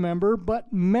one member,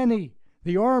 but many.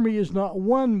 The army is not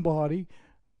one body,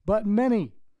 but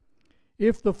many.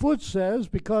 If the foot says,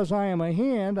 because I am a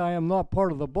hand, I am not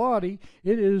part of the body,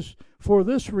 is it for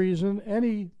this reason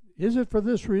any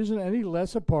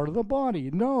less a part of the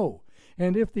body? No.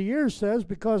 And if the ear says,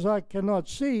 because I cannot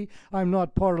see, I'm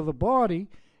not part of the body,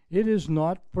 it is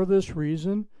not for this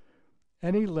reason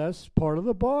any less part of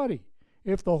the body.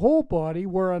 If the whole body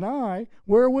were an eye,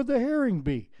 where would the hearing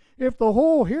be? If the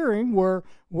whole hearing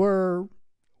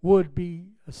would be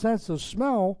a sense of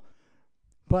smell,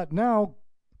 but now,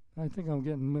 I think I'm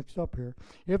getting mixed up here.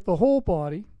 If the whole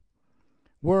body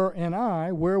were an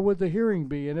eye, where would the hearing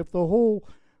be? And if the whole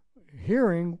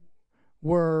hearing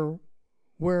where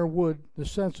would the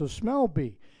sense of smell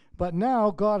be? But now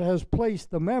God has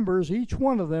placed the members, each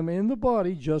one of them, in the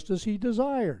body just as he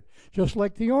desired. Just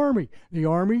like the army. The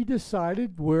army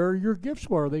decided where your gifts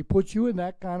were. They put you in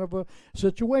that kind of a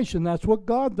situation. That's what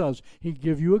God does. He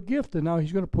give you a gift, and now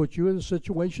he's going to put you in a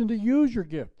situation to use your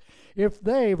gift. If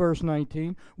they, verse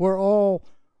 19, were all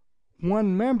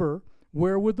one member,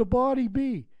 where would the body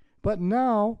be? But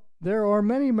now there are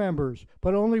many members,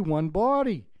 but only one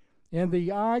body. And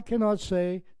the eye cannot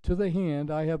say to the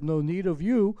hand, I have no need of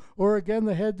you, or again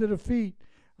the head to the feet,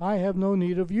 I have no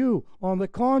need of you. On the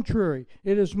contrary,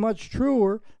 it is much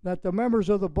truer that the members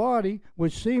of the body,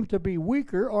 which seem to be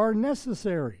weaker, are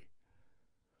necessary.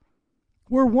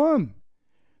 We're one.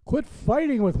 Quit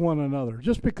fighting with one another.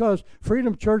 Just because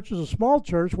Freedom Church is a small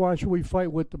church, why should we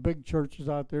fight with the big churches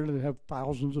out there that have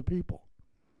thousands of people?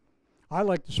 I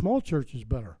like the small churches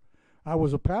better. I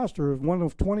was a pastor, one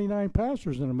of 29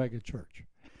 pastors in a mega church.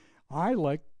 I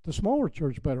like the smaller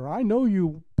church better. I know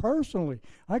you personally.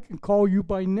 I can call you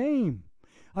by name.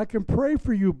 I can pray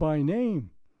for you by name.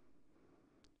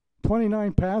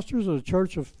 29 pastors at a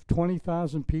church of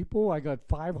 20,000 people. I got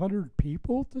 500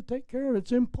 people to take care of.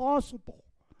 It's impossible.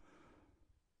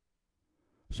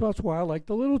 So that's why I like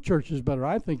the little churches better.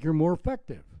 I think you're more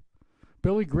effective.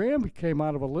 Billy Graham came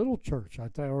out of a little church,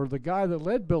 or the guy that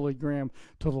led Billy Graham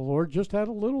to the Lord just had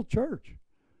a little church.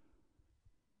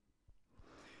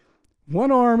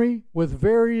 One army with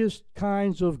various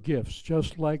kinds of gifts,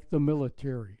 just like the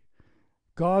military.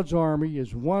 God's army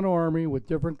is one army with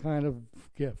different kind of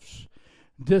gifts.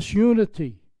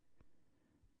 Disunity.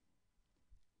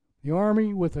 The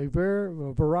army with a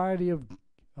variety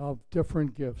of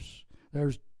different gifts.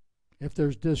 If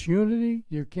there's disunity,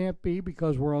 there can't be,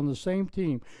 because we're on the same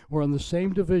team. We're on the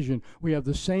same division. We have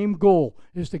the same goal,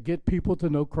 is to get people to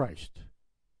know Christ,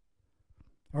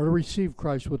 or to receive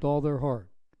Christ with all their heart.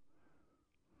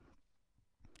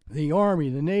 The Army,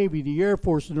 the Navy, the Air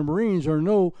Force, and the Marines are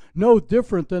no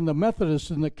different than the Methodists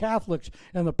and the Catholics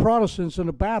and the Protestants and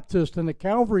the Baptists and the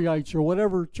Calvaryites or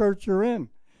whatever church you're in.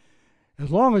 As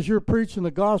long as you're preaching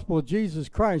the gospel of Jesus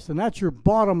Christ, and that's your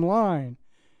bottom line,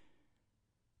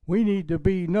 we need to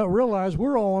realize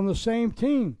we're all on the same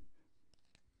team.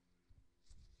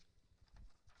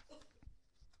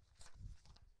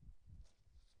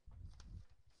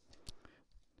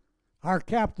 Our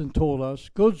captain told us,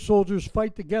 good soldiers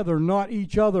fight together, not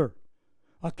each other.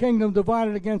 A kingdom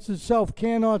divided against itself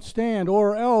cannot stand,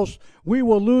 or else we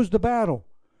will lose the battle.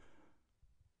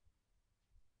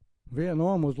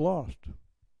 Vietnam was lost.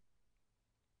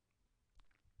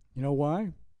 You know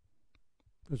why?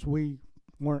 Because we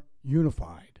weren't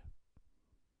unified.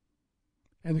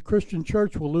 And the Christian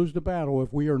church will lose the battle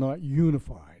if we are not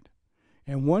unified.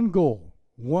 And one goal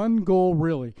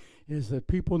really, is that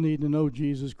people need to know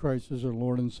Jesus Christ as their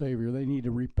Lord and Savior. They need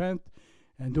to repent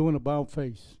and do an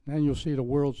about-face. Then you'll see the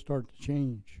world start to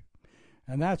change.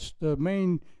 And that's the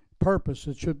main purpose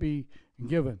that should be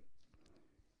given.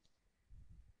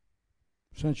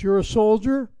 Since you're a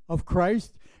soldier of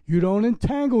Christ, you don't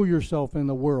entangle yourself in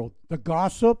the world. The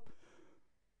gossip,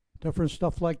 different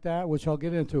stuff like that, which I'll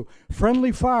get into.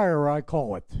 Friendly fire, I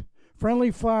call it.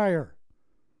 Friendly fire.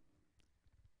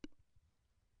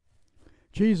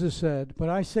 Jesus said, but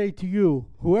I say to you,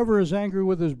 whoever is angry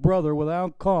with his brother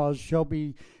without cause shall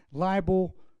be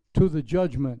liable to the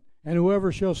judgment. And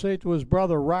whoever shall say to his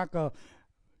brother, Raka,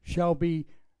 shall be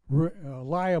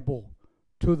liable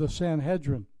to the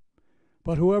Sanhedrin.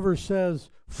 But whoever says,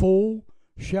 fool,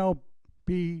 shall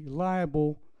be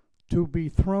liable to be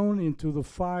thrown into the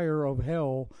fire of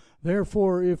hell.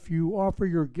 Therefore, if you offer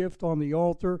your gift on the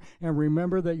altar and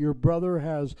remember that your brother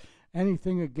has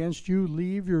anything against you,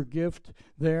 leave your gift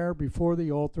there before the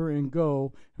altar and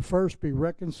go. First be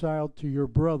reconciled to your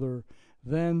brother,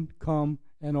 then come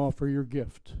and offer your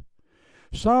gift.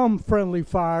 Some friendly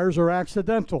fires are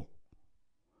accidental.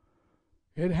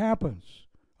 It happens.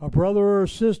 A brother or a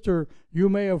sister you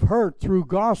may have hurt through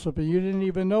gossip and you didn't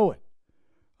even know it.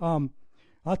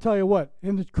 I'll tell you what,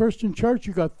 in the Christian church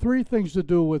you got three things to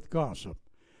do with gossip.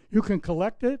 You can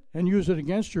collect it and use it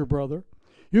against your brother.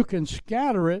 You can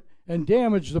scatter it and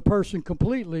damage the person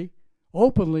completely,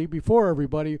 openly, before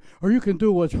everybody, or you can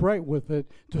do what's right with it,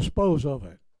 dispose of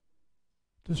it.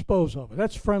 Dispose of it.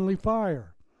 That's friendly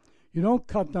fire. You don't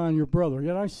cut down your brother.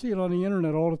 Yet I see it on the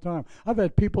internet all the time. I've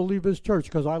had people leave this church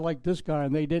because I like this guy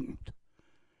and they didn't.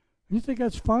 You think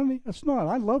that's funny? That's not.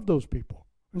 I love those people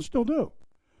and still do.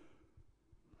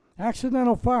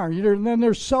 Accidental fire. And then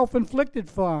there's self-inflicted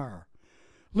fire.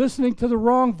 Listening to the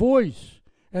wrong voice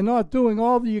and not doing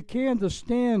all that you can to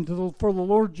stand for the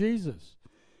Lord Jesus.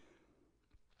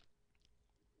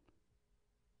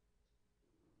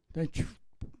 They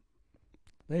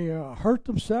hurt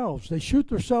themselves. They shoot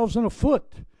themselves in the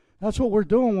foot. That's what we're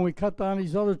doing when we cut down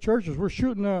these other churches. We're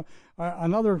shooting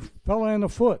another fella in the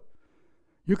foot.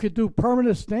 You could do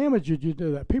permanent damage if you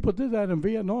do that. People did that in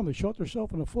Vietnam. They shot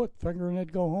themselves in the foot, figuring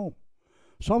they'd go home.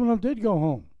 Some of them did go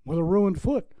home with a ruined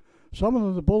foot. Some of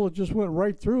them, the bullet just went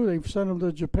right through. They've sent them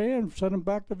to Japan, sent them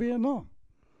back to Vietnam.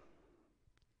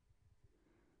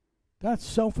 That's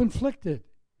self-inflicted.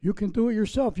 You can do it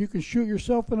yourself. You can shoot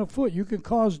yourself in the foot. You can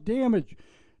cause damage,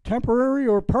 temporary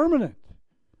or permanent.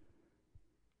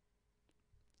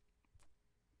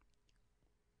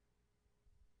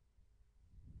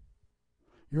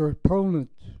 Your opponent,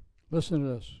 listen to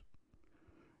this.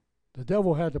 The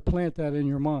devil had to plant that in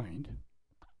your mind.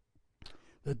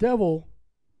 The devil,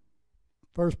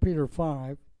 1 Peter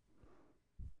 5,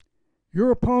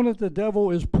 your opponent, the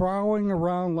devil, is prowling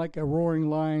around like a roaring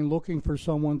lion looking for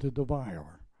someone to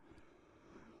devour.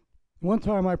 One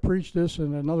time I preached this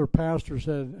and another pastor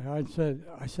said, I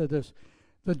said this,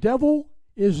 the devil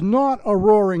is not a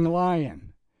roaring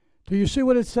lion. Do you see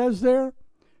what it says there?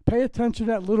 Pay attention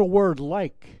to that little word,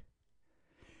 like.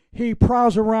 He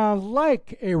prowls around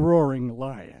like a roaring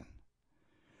lion.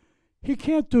 He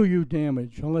can't do you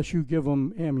damage unless you give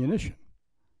him ammunition.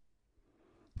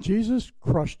 Jesus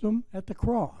crushed him at the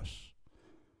cross.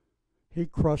 He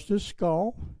crushed his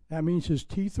skull. That means his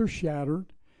teeth are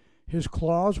shattered. His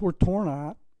claws were torn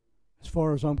out, as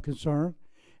far as I'm concerned.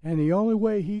 And the only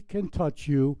way he can touch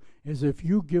you is if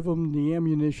you give him the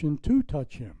ammunition to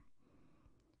touch him.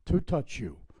 To touch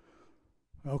you.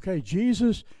 Okay,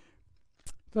 Jesus,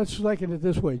 let's liken it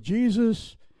this way.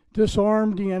 Jesus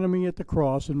disarmed the enemy at the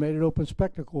cross and made an open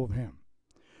spectacle of him.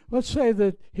 Let's say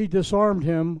that he disarmed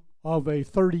him of a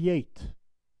 38.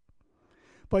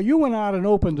 But you went out and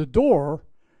opened the door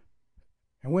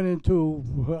and went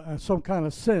into some kind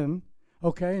of sin.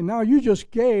 Okay, and now you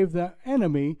just gave the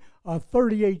enemy a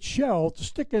 38 shell to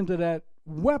stick into that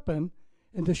weapon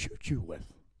and to shoot you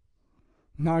with.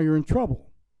 Now you're in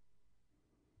trouble.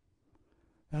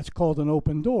 That's called an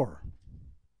open door.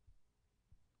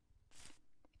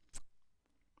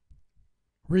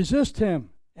 Resist him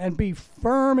and be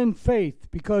firm in faith,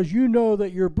 because you know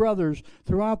that your brothers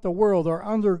throughout the world are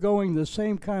undergoing the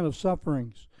same kind of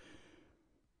sufferings.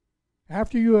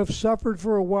 After you have suffered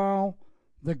for a while,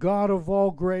 the God of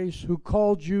all grace, who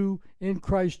called you in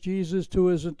Christ Jesus to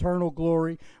his eternal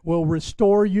glory, will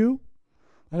restore you.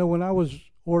 I know when I was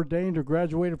ordained or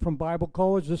graduated from Bible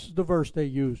college, this is the verse they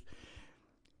used.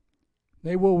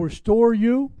 They will restore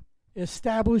you,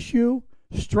 establish you,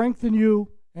 strengthen you,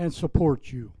 and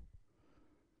support you.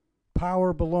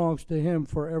 Power belongs to him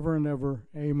forever and ever.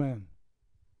 Amen.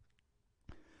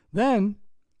 Then,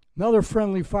 another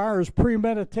friendly fire is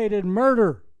premeditated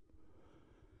murder.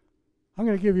 I'm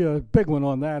going to give you a big one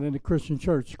on that in the Christian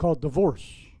church. It's called divorce.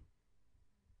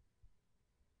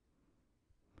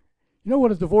 You know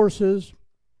what a divorce is?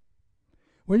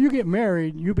 When you get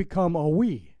married, you become a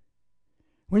we.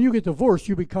 When you get divorced,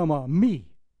 you become a me.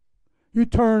 You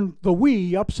turn the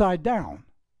we upside down.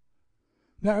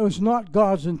 That was not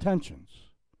God's intentions.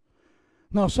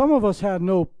 Now, some of us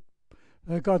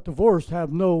that got divorced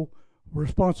have no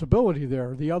responsibility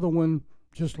there. The other one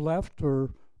just left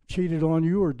or cheated on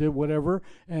you or did whatever,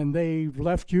 and they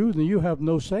left you, then you have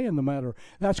no say in the matter.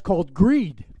 That's called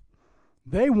greed.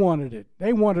 They wanted it.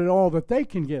 They wanted all that they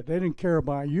can get. They didn't care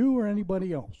about you or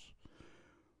anybody else.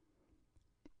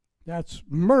 That's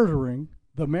murdering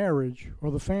the marriage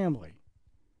or the family.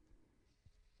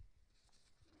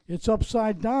 It's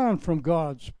upside down from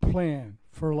God's plan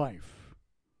for life.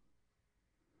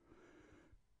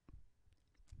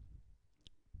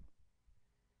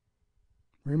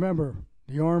 Remember,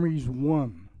 the army's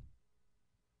one.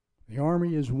 The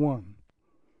army is one.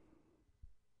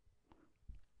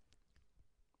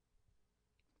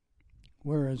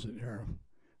 Where is it here?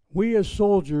 We as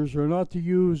soldiers are not to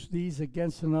use these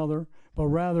against another, but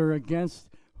rather against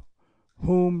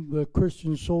whom the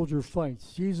Christian soldier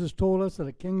fights. Jesus told us that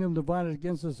a kingdom divided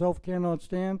against itself cannot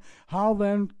stand. How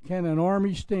then can an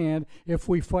army stand if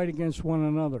we fight against one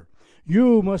another?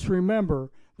 You must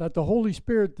remember that the Holy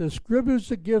Spirit distributes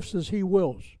the gifts as he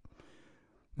wills.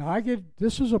 Now,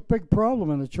 this is a big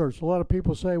problem in the church. A lot of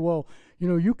people say, well,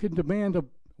 you can demand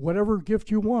whatever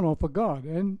gift you want off of God,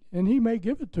 and he may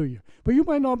give it to you, but you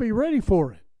might not be ready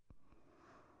for it.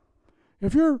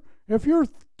 If your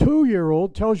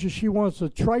 2-year-old tells you she wants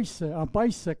a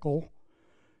bicycle,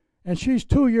 and she's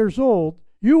 2 years old,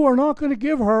 you are not going to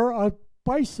give her a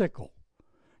bicycle.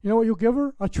 You know what you'll give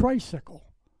her? A tricycle.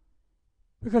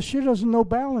 Because she doesn't know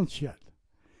balance yet.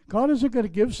 God isn't going to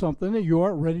give something that you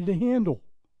aren't ready to handle.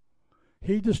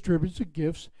 He distributes the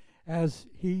gifts as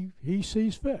he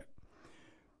sees fit.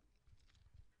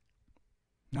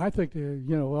 I think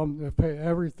if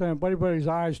everybody's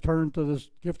eyes turn to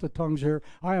this gift of tongues here,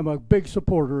 I am a big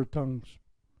supporter of tongues.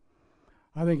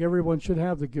 I think everyone should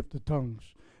have the gift of tongues.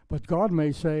 But God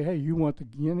may say, hey, you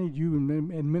need you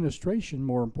in administration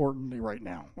more importantly right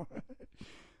now.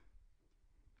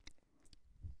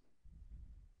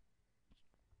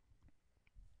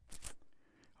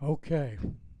 Okay.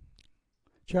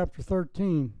 Chapter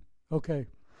 13. Okay.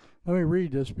 Let me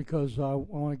read this because I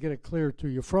want to get it clear to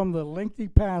you. From the lengthy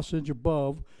passage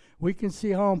above, we can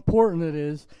see how important it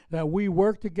is that we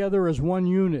work together as one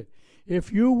unit.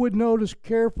 If you would notice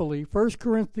carefully, 1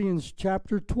 Corinthians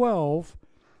chapter 12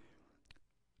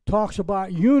 talks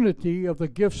about unity of the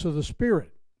gifts of the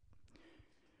Spirit.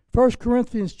 1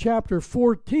 Corinthians chapter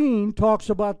 14 talks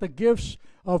about the gifts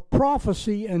of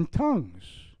prophecy and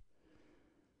tongues.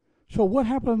 So what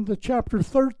happened to chapter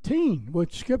 13,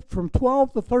 which skipped from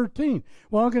 12 to 13?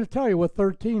 Well, I'm going to tell you what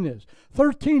 13 is.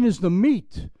 13 is the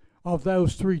meat of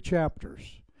those 3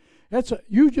 chapters.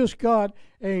 You just got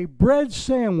a bread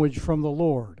sandwich from the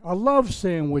Lord, a love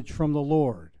sandwich from the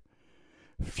Lord.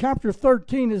 Chapter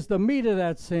 13 is the meat of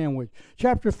that sandwich.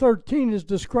 Chapter 13 is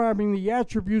describing the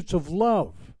attributes of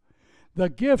love. The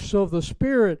gifts of the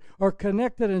Spirit are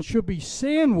connected and should be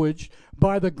sandwiched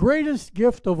by the greatest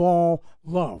gift of all,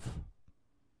 love.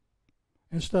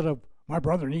 Instead of, my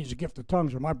brother needs a gift of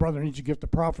tongues, or my brother needs a gift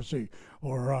of prophecy,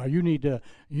 or you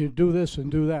do this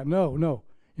and do that. No.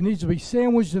 It needs to be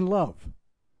sandwiched in love.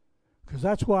 Because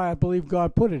that's why I believe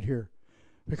God put it here.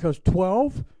 Because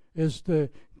 12 is the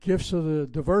gifts of the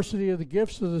diversity of the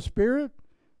gifts of the Spirit.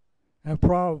 And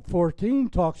 14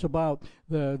 talks about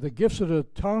the gifts of the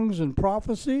tongues and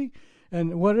prophecy.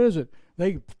 And what is it?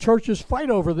 Churches fight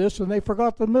over this, and they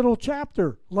forgot the middle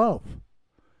chapter, love.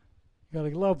 You got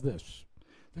to love this.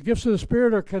 The gifts of the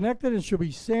Spirit are connected and should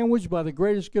be sandwiched by the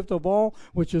greatest gift of all,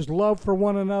 which is love for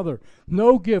one another.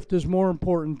 No gift is more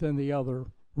important than the other,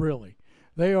 really.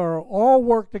 They are all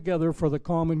work together for the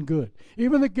common good.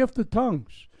 Even the gift of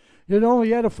tongues. It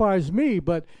only edifies me,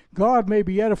 but God may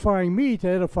be edifying me to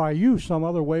edify you some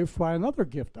other way by another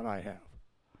gift that I have.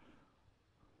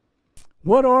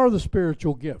 What are the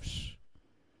spiritual gifts?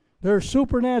 They're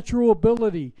supernatural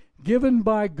ability given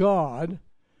by God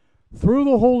through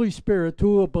the Holy Spirit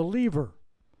to a believer.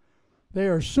 They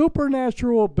are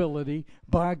supernatural ability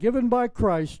given by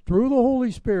Christ through the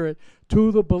Holy Spirit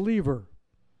to the believer.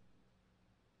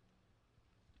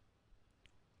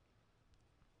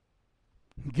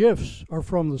 Gifts are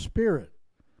from the Spirit.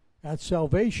 At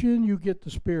salvation, you get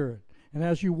the Spirit. And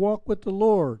as you walk with the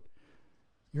Lord,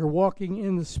 you're walking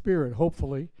in the Spirit,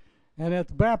 hopefully. And at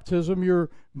the baptism, you're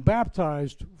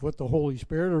baptized with the Holy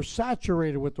Spirit or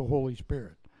saturated with the Holy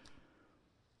Spirit.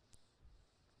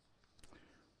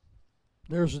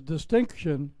 There's a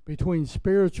distinction between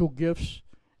spiritual gifts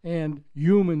and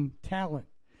human talent.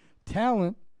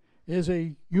 Talent is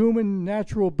a human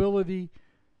natural ability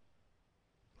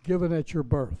given at your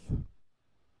birth.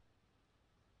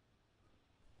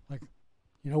 Like,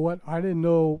 you know what? I didn't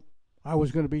know I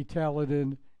was going to be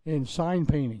talented in sign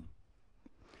painting.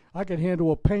 I could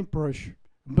handle a paintbrush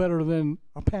better than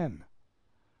a pen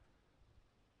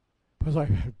because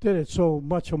I did it so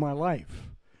much of my life.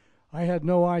 I had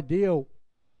no idea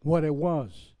what it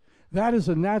was. That is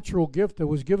a natural gift that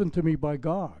was given to me by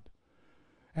God.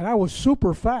 And I was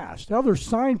super fast. Other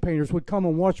sign painters would come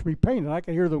and watch me paint, and I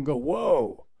could hear them go,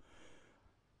 whoa.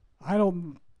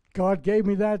 God gave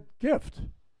me that gift.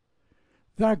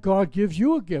 That God gives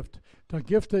you a gift. The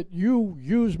gift that you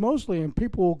use mostly, and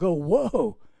people will go,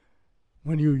 whoa,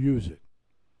 when you use it.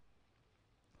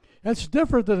 That's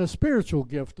different than a spiritual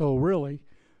gift, though, really.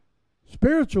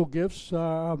 Spiritual gifts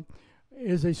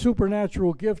is a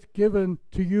supernatural gift given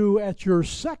to you at your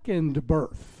second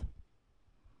birth.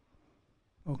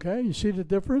 Okay, you see the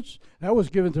difference? That was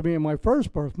given to me in my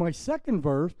first birth. My second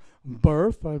birth,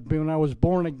 when I was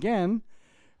born again,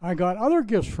 I got other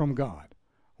gifts from God.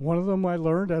 One of them I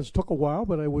learned, as took a while,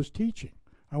 but I was teaching.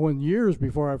 I went years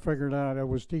before I figured out I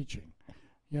was teaching,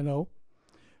 you know.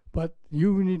 But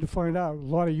you need to find out. A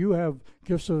lot of you have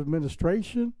gifts of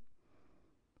administration,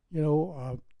 you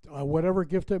know, whatever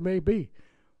gift it may be.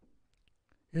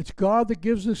 It's God that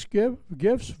gives us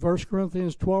gifts, 1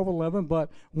 Corinthians 12:11, but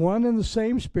one and the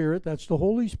same Spirit, that's the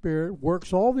Holy Spirit,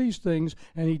 works all these things,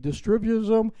 and He distributes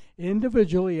them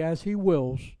individually as He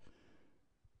wills.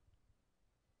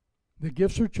 The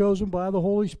gifts are chosen by the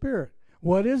Holy Spirit.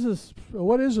 What is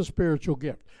a spiritual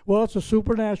gift? Well, it's a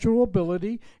supernatural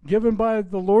ability given by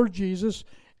the Lord Jesus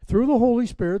through the Holy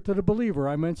Spirit to the believer.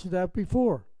 I mentioned that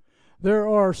before. There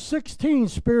are 16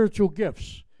 spiritual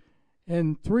gifts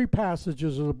in 3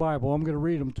 passages of the Bible. I'm going to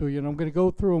read them to you, and I'm going to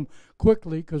go through them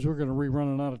quickly because we're going to be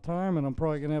running out of time, and I'm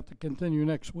probably going to have to continue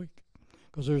next week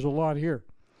because there's a lot here.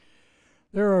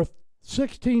 There are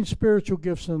 16 spiritual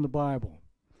gifts in the Bible.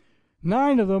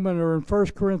 9 of them are in 1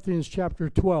 Corinthians chapter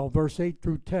 12, verse 8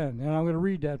 through 10, and I'm going to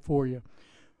read that for you.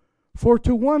 For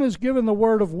to one is given the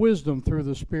word of wisdom through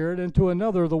the Spirit, and to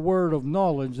another the word of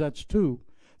knowledge, that's 2,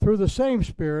 through the same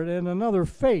Spirit, and another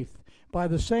faith by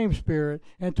the same Spirit,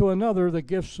 and to another the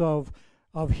gifts of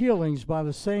healings by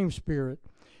the same Spirit,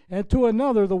 and to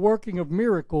another the working of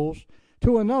miracles,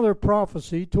 to another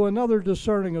prophecy, to another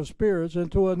discerning of spirits,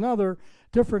 and to another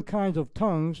different kinds of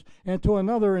tongues, and to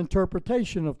another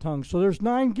interpretation of tongues. So there's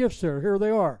 9 gifts there. Here they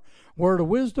are. Word of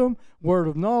wisdom, word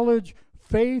of knowledge,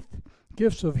 faith,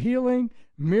 gifts of healing,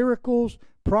 miracles,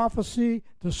 prophecy,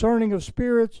 discerning of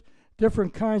spirits,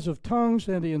 different kinds of tongues,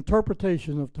 and the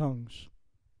interpretation of tongues.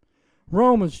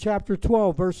 Romans chapter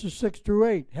 12, verses 6 through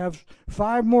 8 have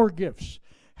 5 more gifts.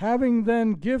 Having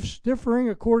then gifts differing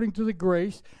according to the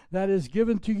grace that is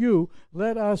given to you,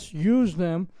 let us use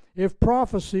them. If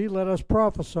prophecy, let us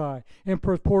prophesy in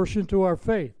proportion to our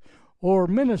faith. Or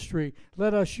ministry,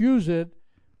 let us use it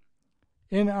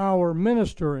in our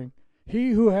ministering.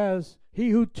 He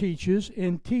who teaches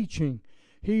in teaching.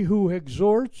 He who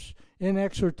exhorts in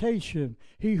exhortation.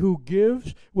 He who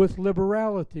gives with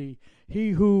liberality.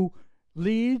 He who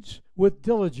leads with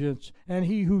diligence, and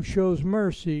he who shows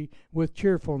mercy with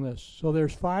cheerfulness. So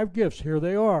there's 5 gifts. Here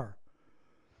they are.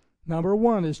 Number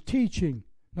 1 is teaching.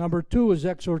 Number 2 is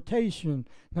exhortation.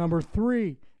 Number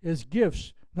 3 is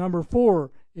gifts. Number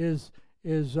 4 is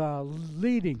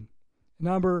leading.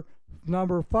 Number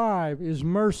 5 is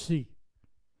mercy.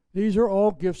 These are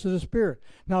all gifts of the Spirit.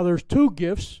 Now there's 2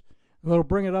 gifts that'll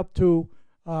bring it up to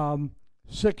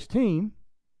 16.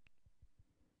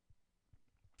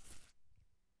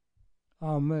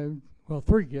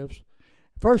 Three gifts.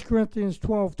 1 Corinthians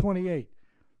 12:28.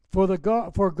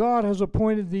 For God has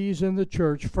appointed these in the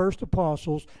church, first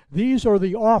apostles. These are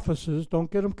the offices.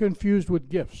 Don't get them confused with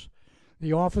gifts.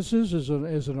 The offices is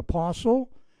an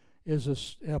apostle,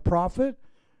 is a prophet.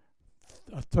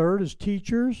 A third is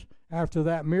teachers. After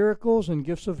that, miracles and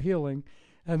gifts of healing.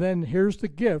 And then here's the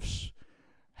gifts: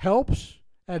 helps,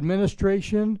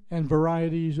 administration, and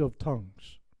varieties of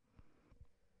tongues.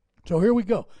 So here we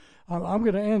go. I'm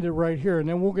going to end it right here, and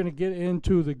then we're going to get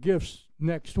into the gifts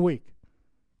next week.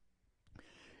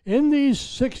 In these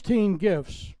 16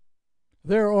 gifts,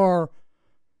 there are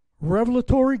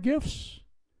revelatory gifts,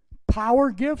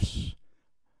 power gifts,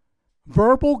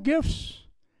 verbal gifts,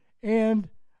 and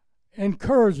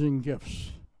encouraging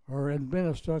gifts, or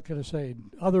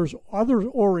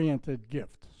others-oriented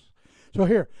gifts. So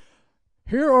here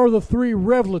are the three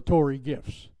revelatory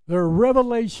gifts. They're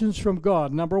revelations from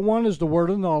God. Number one is the word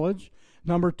of knowledge.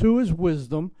 Number two is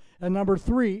wisdom. And number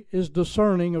three is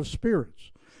discerning of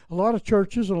spirits. A lot of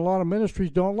churches and a lot of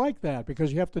ministries don't like that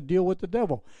because you have to deal with the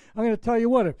devil. I'm going to tell you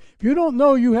what, if you don't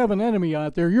know you have an enemy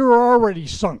out there, you're already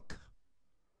sunk.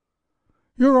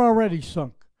 You're already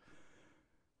sunk.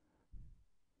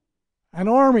 An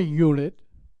army unit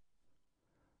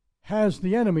has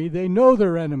the enemy. They know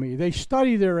their enemy. They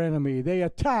study their enemy. They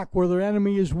attack where their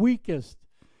enemy is weakest.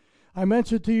 I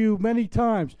mentioned to you many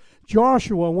times,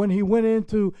 Joshua, when he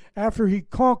went after he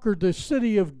conquered the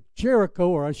city of Jericho,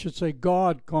 or I should say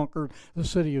God conquered the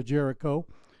city of Jericho,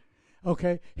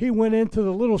 okay, he went into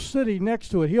the little city next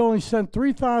to it. He only sent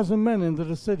 3,000 men into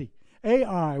the city.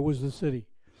 Ai was the city.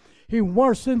 He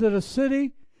marched into the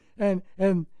city, and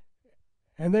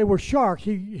they were shocked.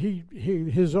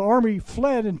 His army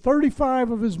fled, and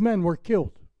 35 of his men were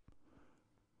killed.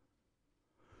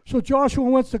 So Joshua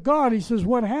went to God. He says,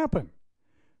 what happened?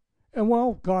 And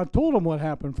well, God told him what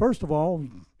happened. First of all,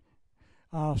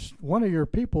 one of your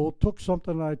people took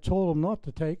something I told him not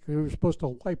to take. They were supposed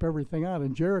to wipe everything out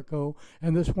in Jericho,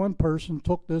 and this one person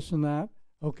took this and that,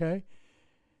 okay?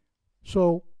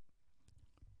 So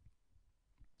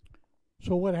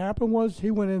what happened was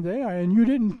he went into Ai, and you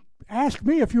didn't ask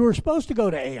me if you were supposed to go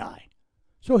to Ai.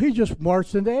 So he just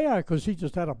marched into Ai because he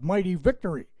just had a mighty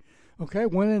victory, okay?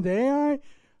 Went into Ai.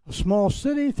 A small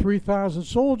city, 3,000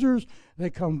 soldiers.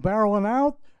 They come barreling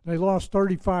out. They lost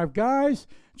 35 guys.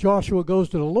 Joshua goes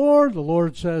to the Lord. The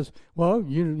Lord says, well,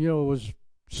 you know, it was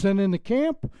sin in the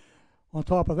camp. On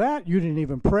top of that, you didn't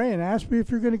even pray and ask me if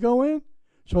you're going to go in.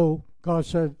 So God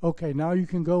said, okay, now you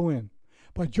can go in.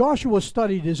 But Joshua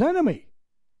studied his enemy.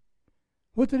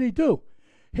 What did he do?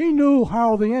 He knew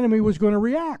how the enemy was going to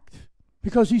react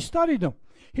because he studied them.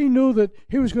 He knew that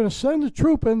he was going to send a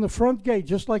troop in the front gate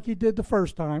just like he did the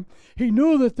first time. He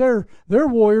knew that their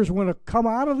warriors were going to come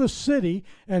out of the city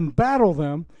and battle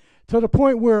them to the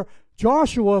point where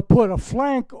Joshua put a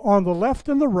flank on the left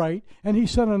and the right, and he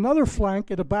sent another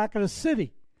flank at the back of the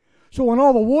city. So when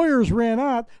all the warriors ran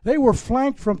out, they were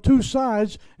flanked from two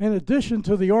sides in addition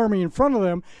to the army in front of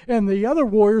them, and the other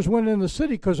warriors went in the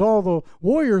city because all the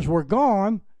warriors were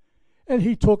gone, and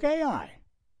he took Ai.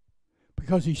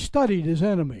 Because he studied his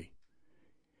enemy.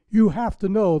 You have to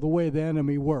know the way the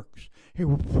enemy works. He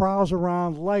prowls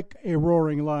around like a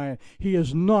roaring lion. He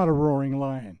is not a roaring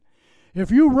lion. If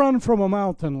you run from a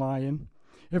mountain lion,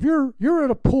 if you're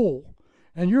at a pool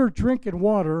and you're drinking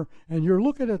water and you're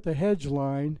looking at the hedge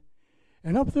line,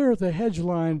 and up there at the hedge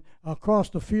line across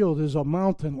the field is a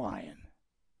mountain lion.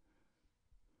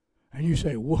 And you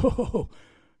say, whoa,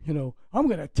 I'm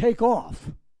going to take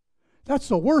off. That's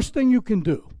the worst thing you can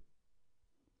do.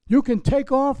 You can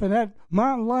take off, and that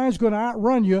mountain lion's going to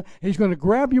outrun you. He's going to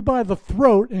grab you by the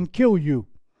throat and kill you.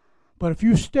 But if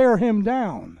you stare him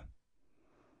down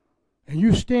and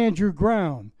you stand your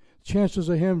ground, chances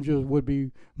of him would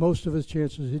be, most of his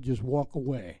chances, he'd just walk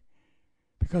away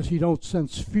because he don't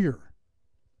sense fear.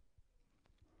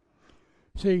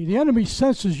 See, the enemy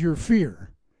senses your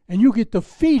fear, and you get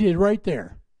defeated right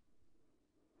there.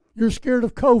 You're scared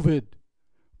of COVID.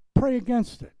 Pray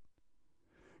against it.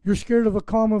 You're scared of a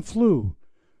common flu.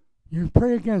 You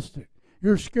pray against it.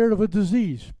 You're scared of a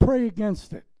disease. Pray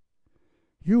against it.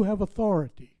 You have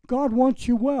authority. God wants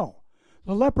you well.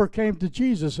 The leper came to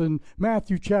Jesus in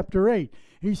Matthew chapter 8.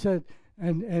 He said,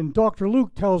 and Dr.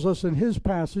 Luke tells us in his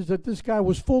passage that this guy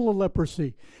was full of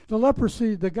leprosy.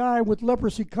 The guy with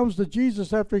leprosy comes to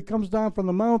Jesus after he comes down from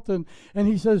the mountain, and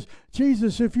he says,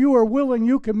 Jesus, if you are willing,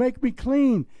 you can make me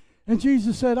clean. And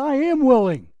Jesus said, I am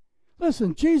willing.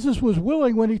 Listen, Jesus was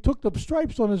willing when he took the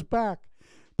stripes on his back,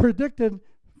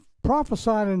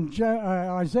 prophesied in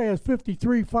Isaiah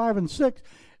 53, 5 and 6,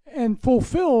 and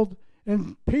fulfilled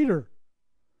in Peter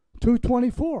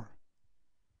 2:24.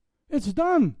 It's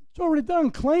done. It's already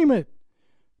done. Claim it.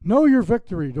 Know your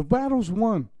victory. The battle's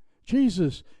won.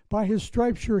 Jesus, by his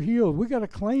stripes you're healed. We got to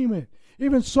claim it.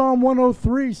 Even Psalm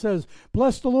 103 says,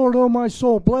 bless the Lord, O my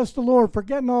soul. Bless the Lord,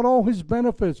 forget not all his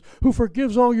benefits, who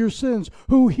forgives all your sins,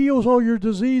 who heals all your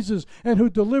diseases, and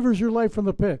who delivers your life from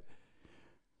the pit.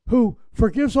 Who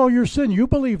forgives all your sin. You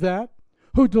believe that.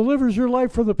 Who delivers your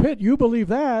life from the pit. You believe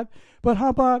that. But how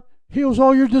about heals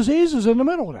all your diseases in the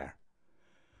middle there?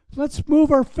 Let's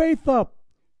move our faith up.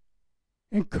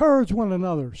 Encourage one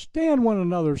another. Stand one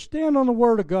another. Stand on the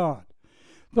Word of God.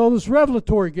 Those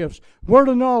revelatory gifts, word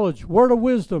of knowledge, word of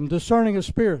wisdom, discerning of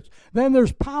spirits. Then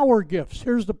there's power gifts.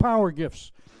 Here's the power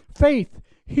gifts. Faith,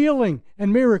 healing,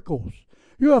 and miracles.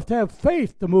 You have to have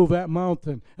faith to move that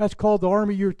mountain. That's called the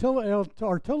army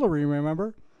artillery,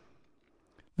 remember?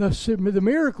 The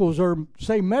miracles are,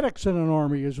 say, medics in an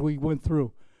army, as we went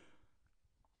through.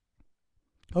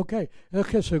 Okay, so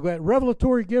we've got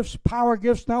revelatory gifts, power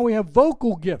gifts. Now we have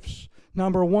vocal gifts.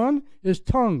 Number one is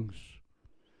tongues.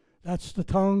 That's the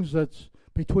tongues that's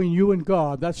between you and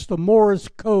God. That's the Morse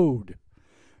code.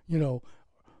 You know,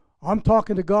 I'm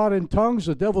talking to God in tongues.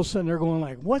 The devil's sitting there going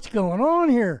like, what's going on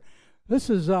here? This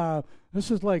is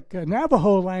like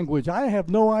Navajo language. I have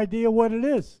no idea what it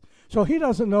is. So he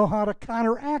doesn't know how to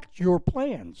counteract your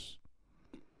plans.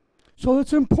 So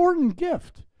it's an important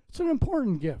gift. It's an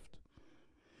important gift.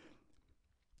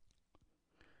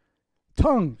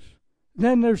 Tongues.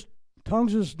 Then there's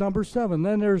tongues is number 7.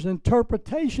 Then there's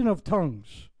interpretation of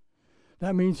tongues.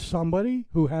 That means somebody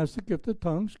who has the gift of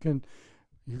tongues can,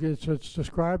 it's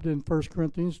described in 1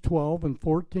 Corinthians 12 and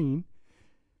 14.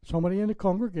 Somebody in the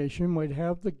congregation might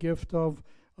have the gift of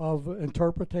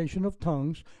interpretation of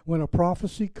tongues. When a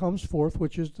prophecy comes forth,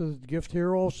 which is the gift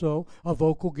here also, a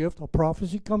vocal gift, a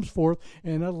prophecy comes forth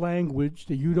in a language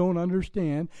that you don't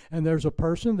understand, and there's a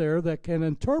person there that can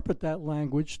interpret that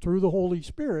language through the Holy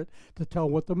Spirit to tell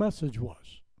what the message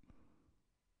was.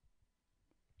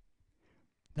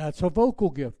 That's a vocal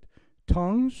gift.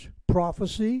 Tongues,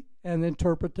 prophecy, and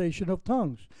interpretation of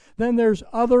tongues. Then there's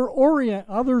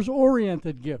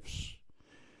others-oriented gifts.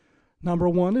 Number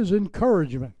 1 is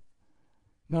encouragement.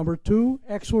 Number 2,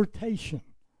 exhortation.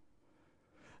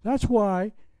 That's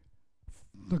why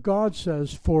the God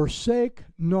says, forsake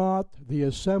not the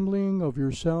assembling of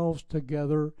yourselves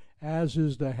together, as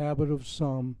is the habit of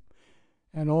some,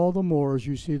 and all the more as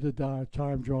you see the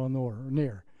time draw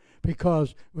near.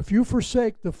 Because if you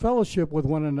forsake the fellowship with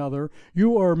one another,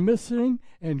 you are missing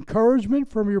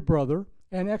encouragement from your brother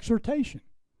and exhortation.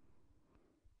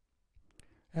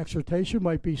 Exhortation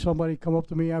might be somebody come up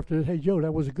to me after, hey, Joe,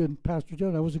 that was a good, Pastor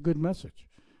Joe, that was a good message.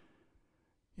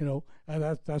 You know,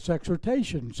 and that's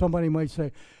exhortation. Somebody might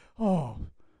say, oh,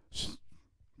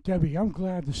 Debbie, I'm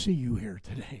glad to see you here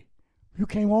today. You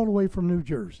came all the way from New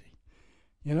Jersey.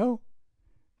 You know,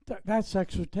 that's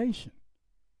exhortation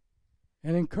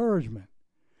and encouragement.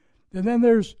 And then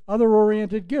there's other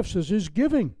oriented gifts. This is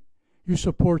giving. You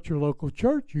support your local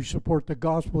church. You support the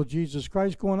gospel of Jesus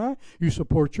Christ going on. You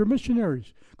support your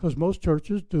missionaries, because most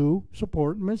churches do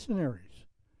support missionaries.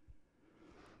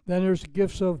 Then there's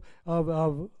gifts of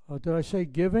did I say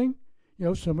giving? You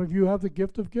know, some of you have the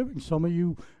gift of giving. Some of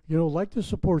you, like to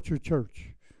support your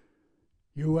church.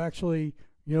 You actually,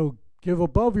 give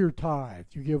above your tithe.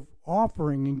 You give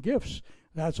offering and gifts.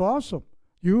 That's awesome.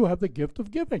 You have the gift of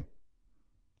giving.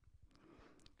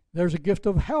 There's a gift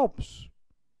of helps.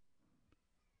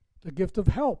 The gift of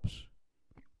helps.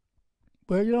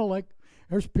 Well, like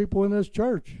there's people in this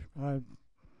church. If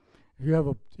you have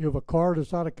a car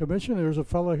that's out of commission, there's a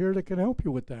fellow here that can help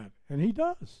you with that, and he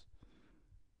does.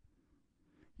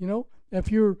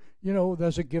 If you're,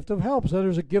 there's a gift of helps. Then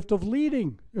there's a gift of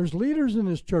leading. There's leaders in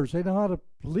this church. They know how to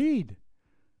lead.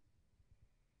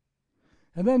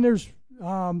 And then there's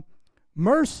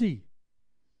mercy.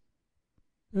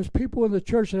 There's people in the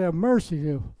church that have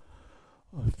mercy.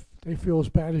 They feel as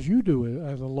bad as you do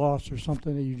at a loss or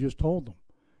something that you just told them.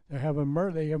 They have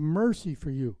mercy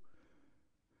for you.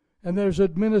 And there's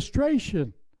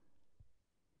administration.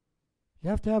 You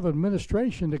have to have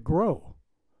administration to grow.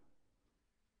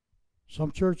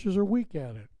 Some churches are weak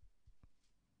at it.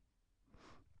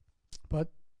 But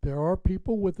there are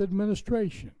people with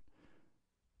administration.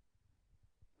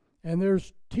 And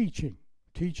there's teaching.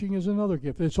 Teaching is another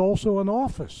gift. It's also an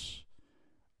office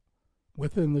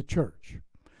within the church.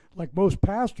 Like most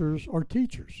pastors are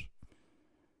teachers.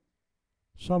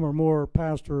 Some are more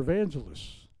pastor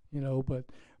evangelists, but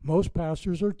most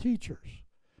pastors are teachers.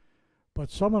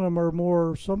 But some of them are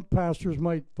more, some pastors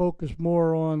might focus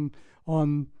more on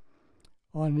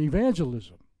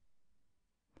evangelism.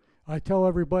 I tell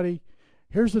everybody,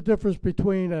 here's the difference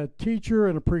between a teacher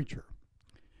and a preacher.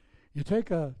 You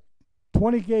take a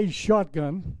 20 gauge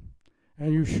shotgun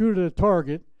and you shoot at a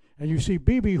target and you see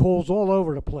BB holes all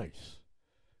over the place.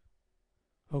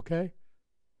 Okay?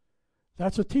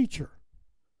 That's a teacher.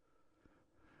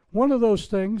 One of those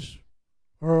things,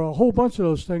 or a whole bunch of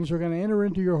those things, are going to enter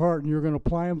into your heart and you're going to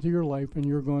apply them to your life and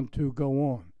you're going to go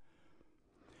on.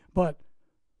 But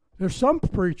there's some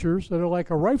preachers that are like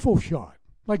a rifle shot,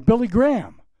 like Billy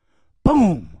Graham.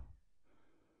 Boom!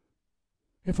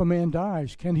 If a man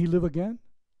dies, can he live again?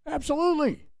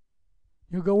 Absolutely.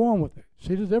 You go on with it.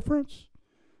 See the difference?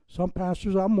 Some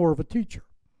pastors, I'm more of a teacher.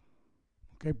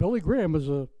 Okay, Billy Graham is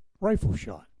a rifle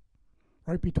shot,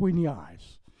 right between the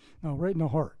eyes. No, right in the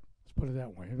heart. Let's put it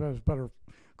that way. That was better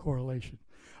correlation.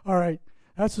 All right,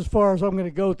 that's as far as I'm going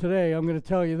to go today. I'm going to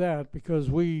tell you that because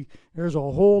there's a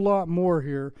whole lot more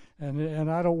here,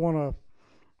 and I don't want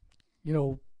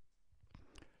to,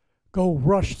 go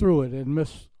rush through it and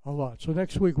miss a lot. So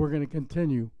next week we're going to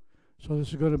continue. So this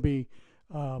is going to be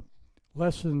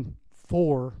lesson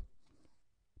 4,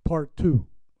 part 2.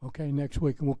 Okay, next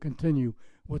week, and we'll continue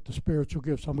with the spiritual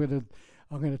gifts. I'm going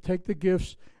to take the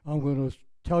gifts. I'm going to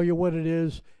tell you what it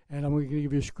is, and I'm going to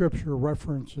give you scripture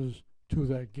references to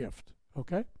that gift.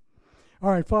 Okay? All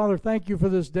right, Father, thank you for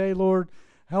this day, Lord.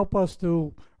 Help us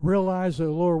to realize that,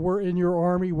 Lord, we're in your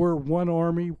army. We're one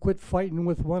army. Quit fighting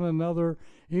with one another,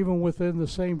 even within the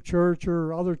same church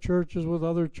or other churches with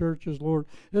other churches, Lord.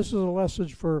 This is a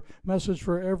message for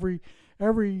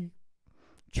every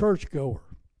churchgoer,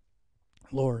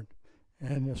 Lord,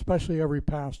 and especially every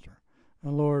pastor.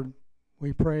 And, Lord,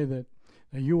 we pray that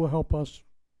you will help us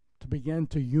to begin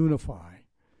to unify,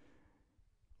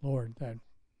 Lord, that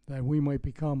we might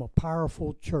become a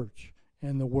powerful church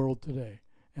in the world today.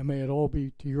 And may it all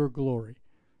be to your glory.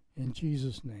 In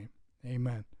Jesus' name,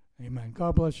 amen. Amen.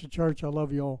 God bless you, church. I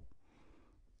love you all.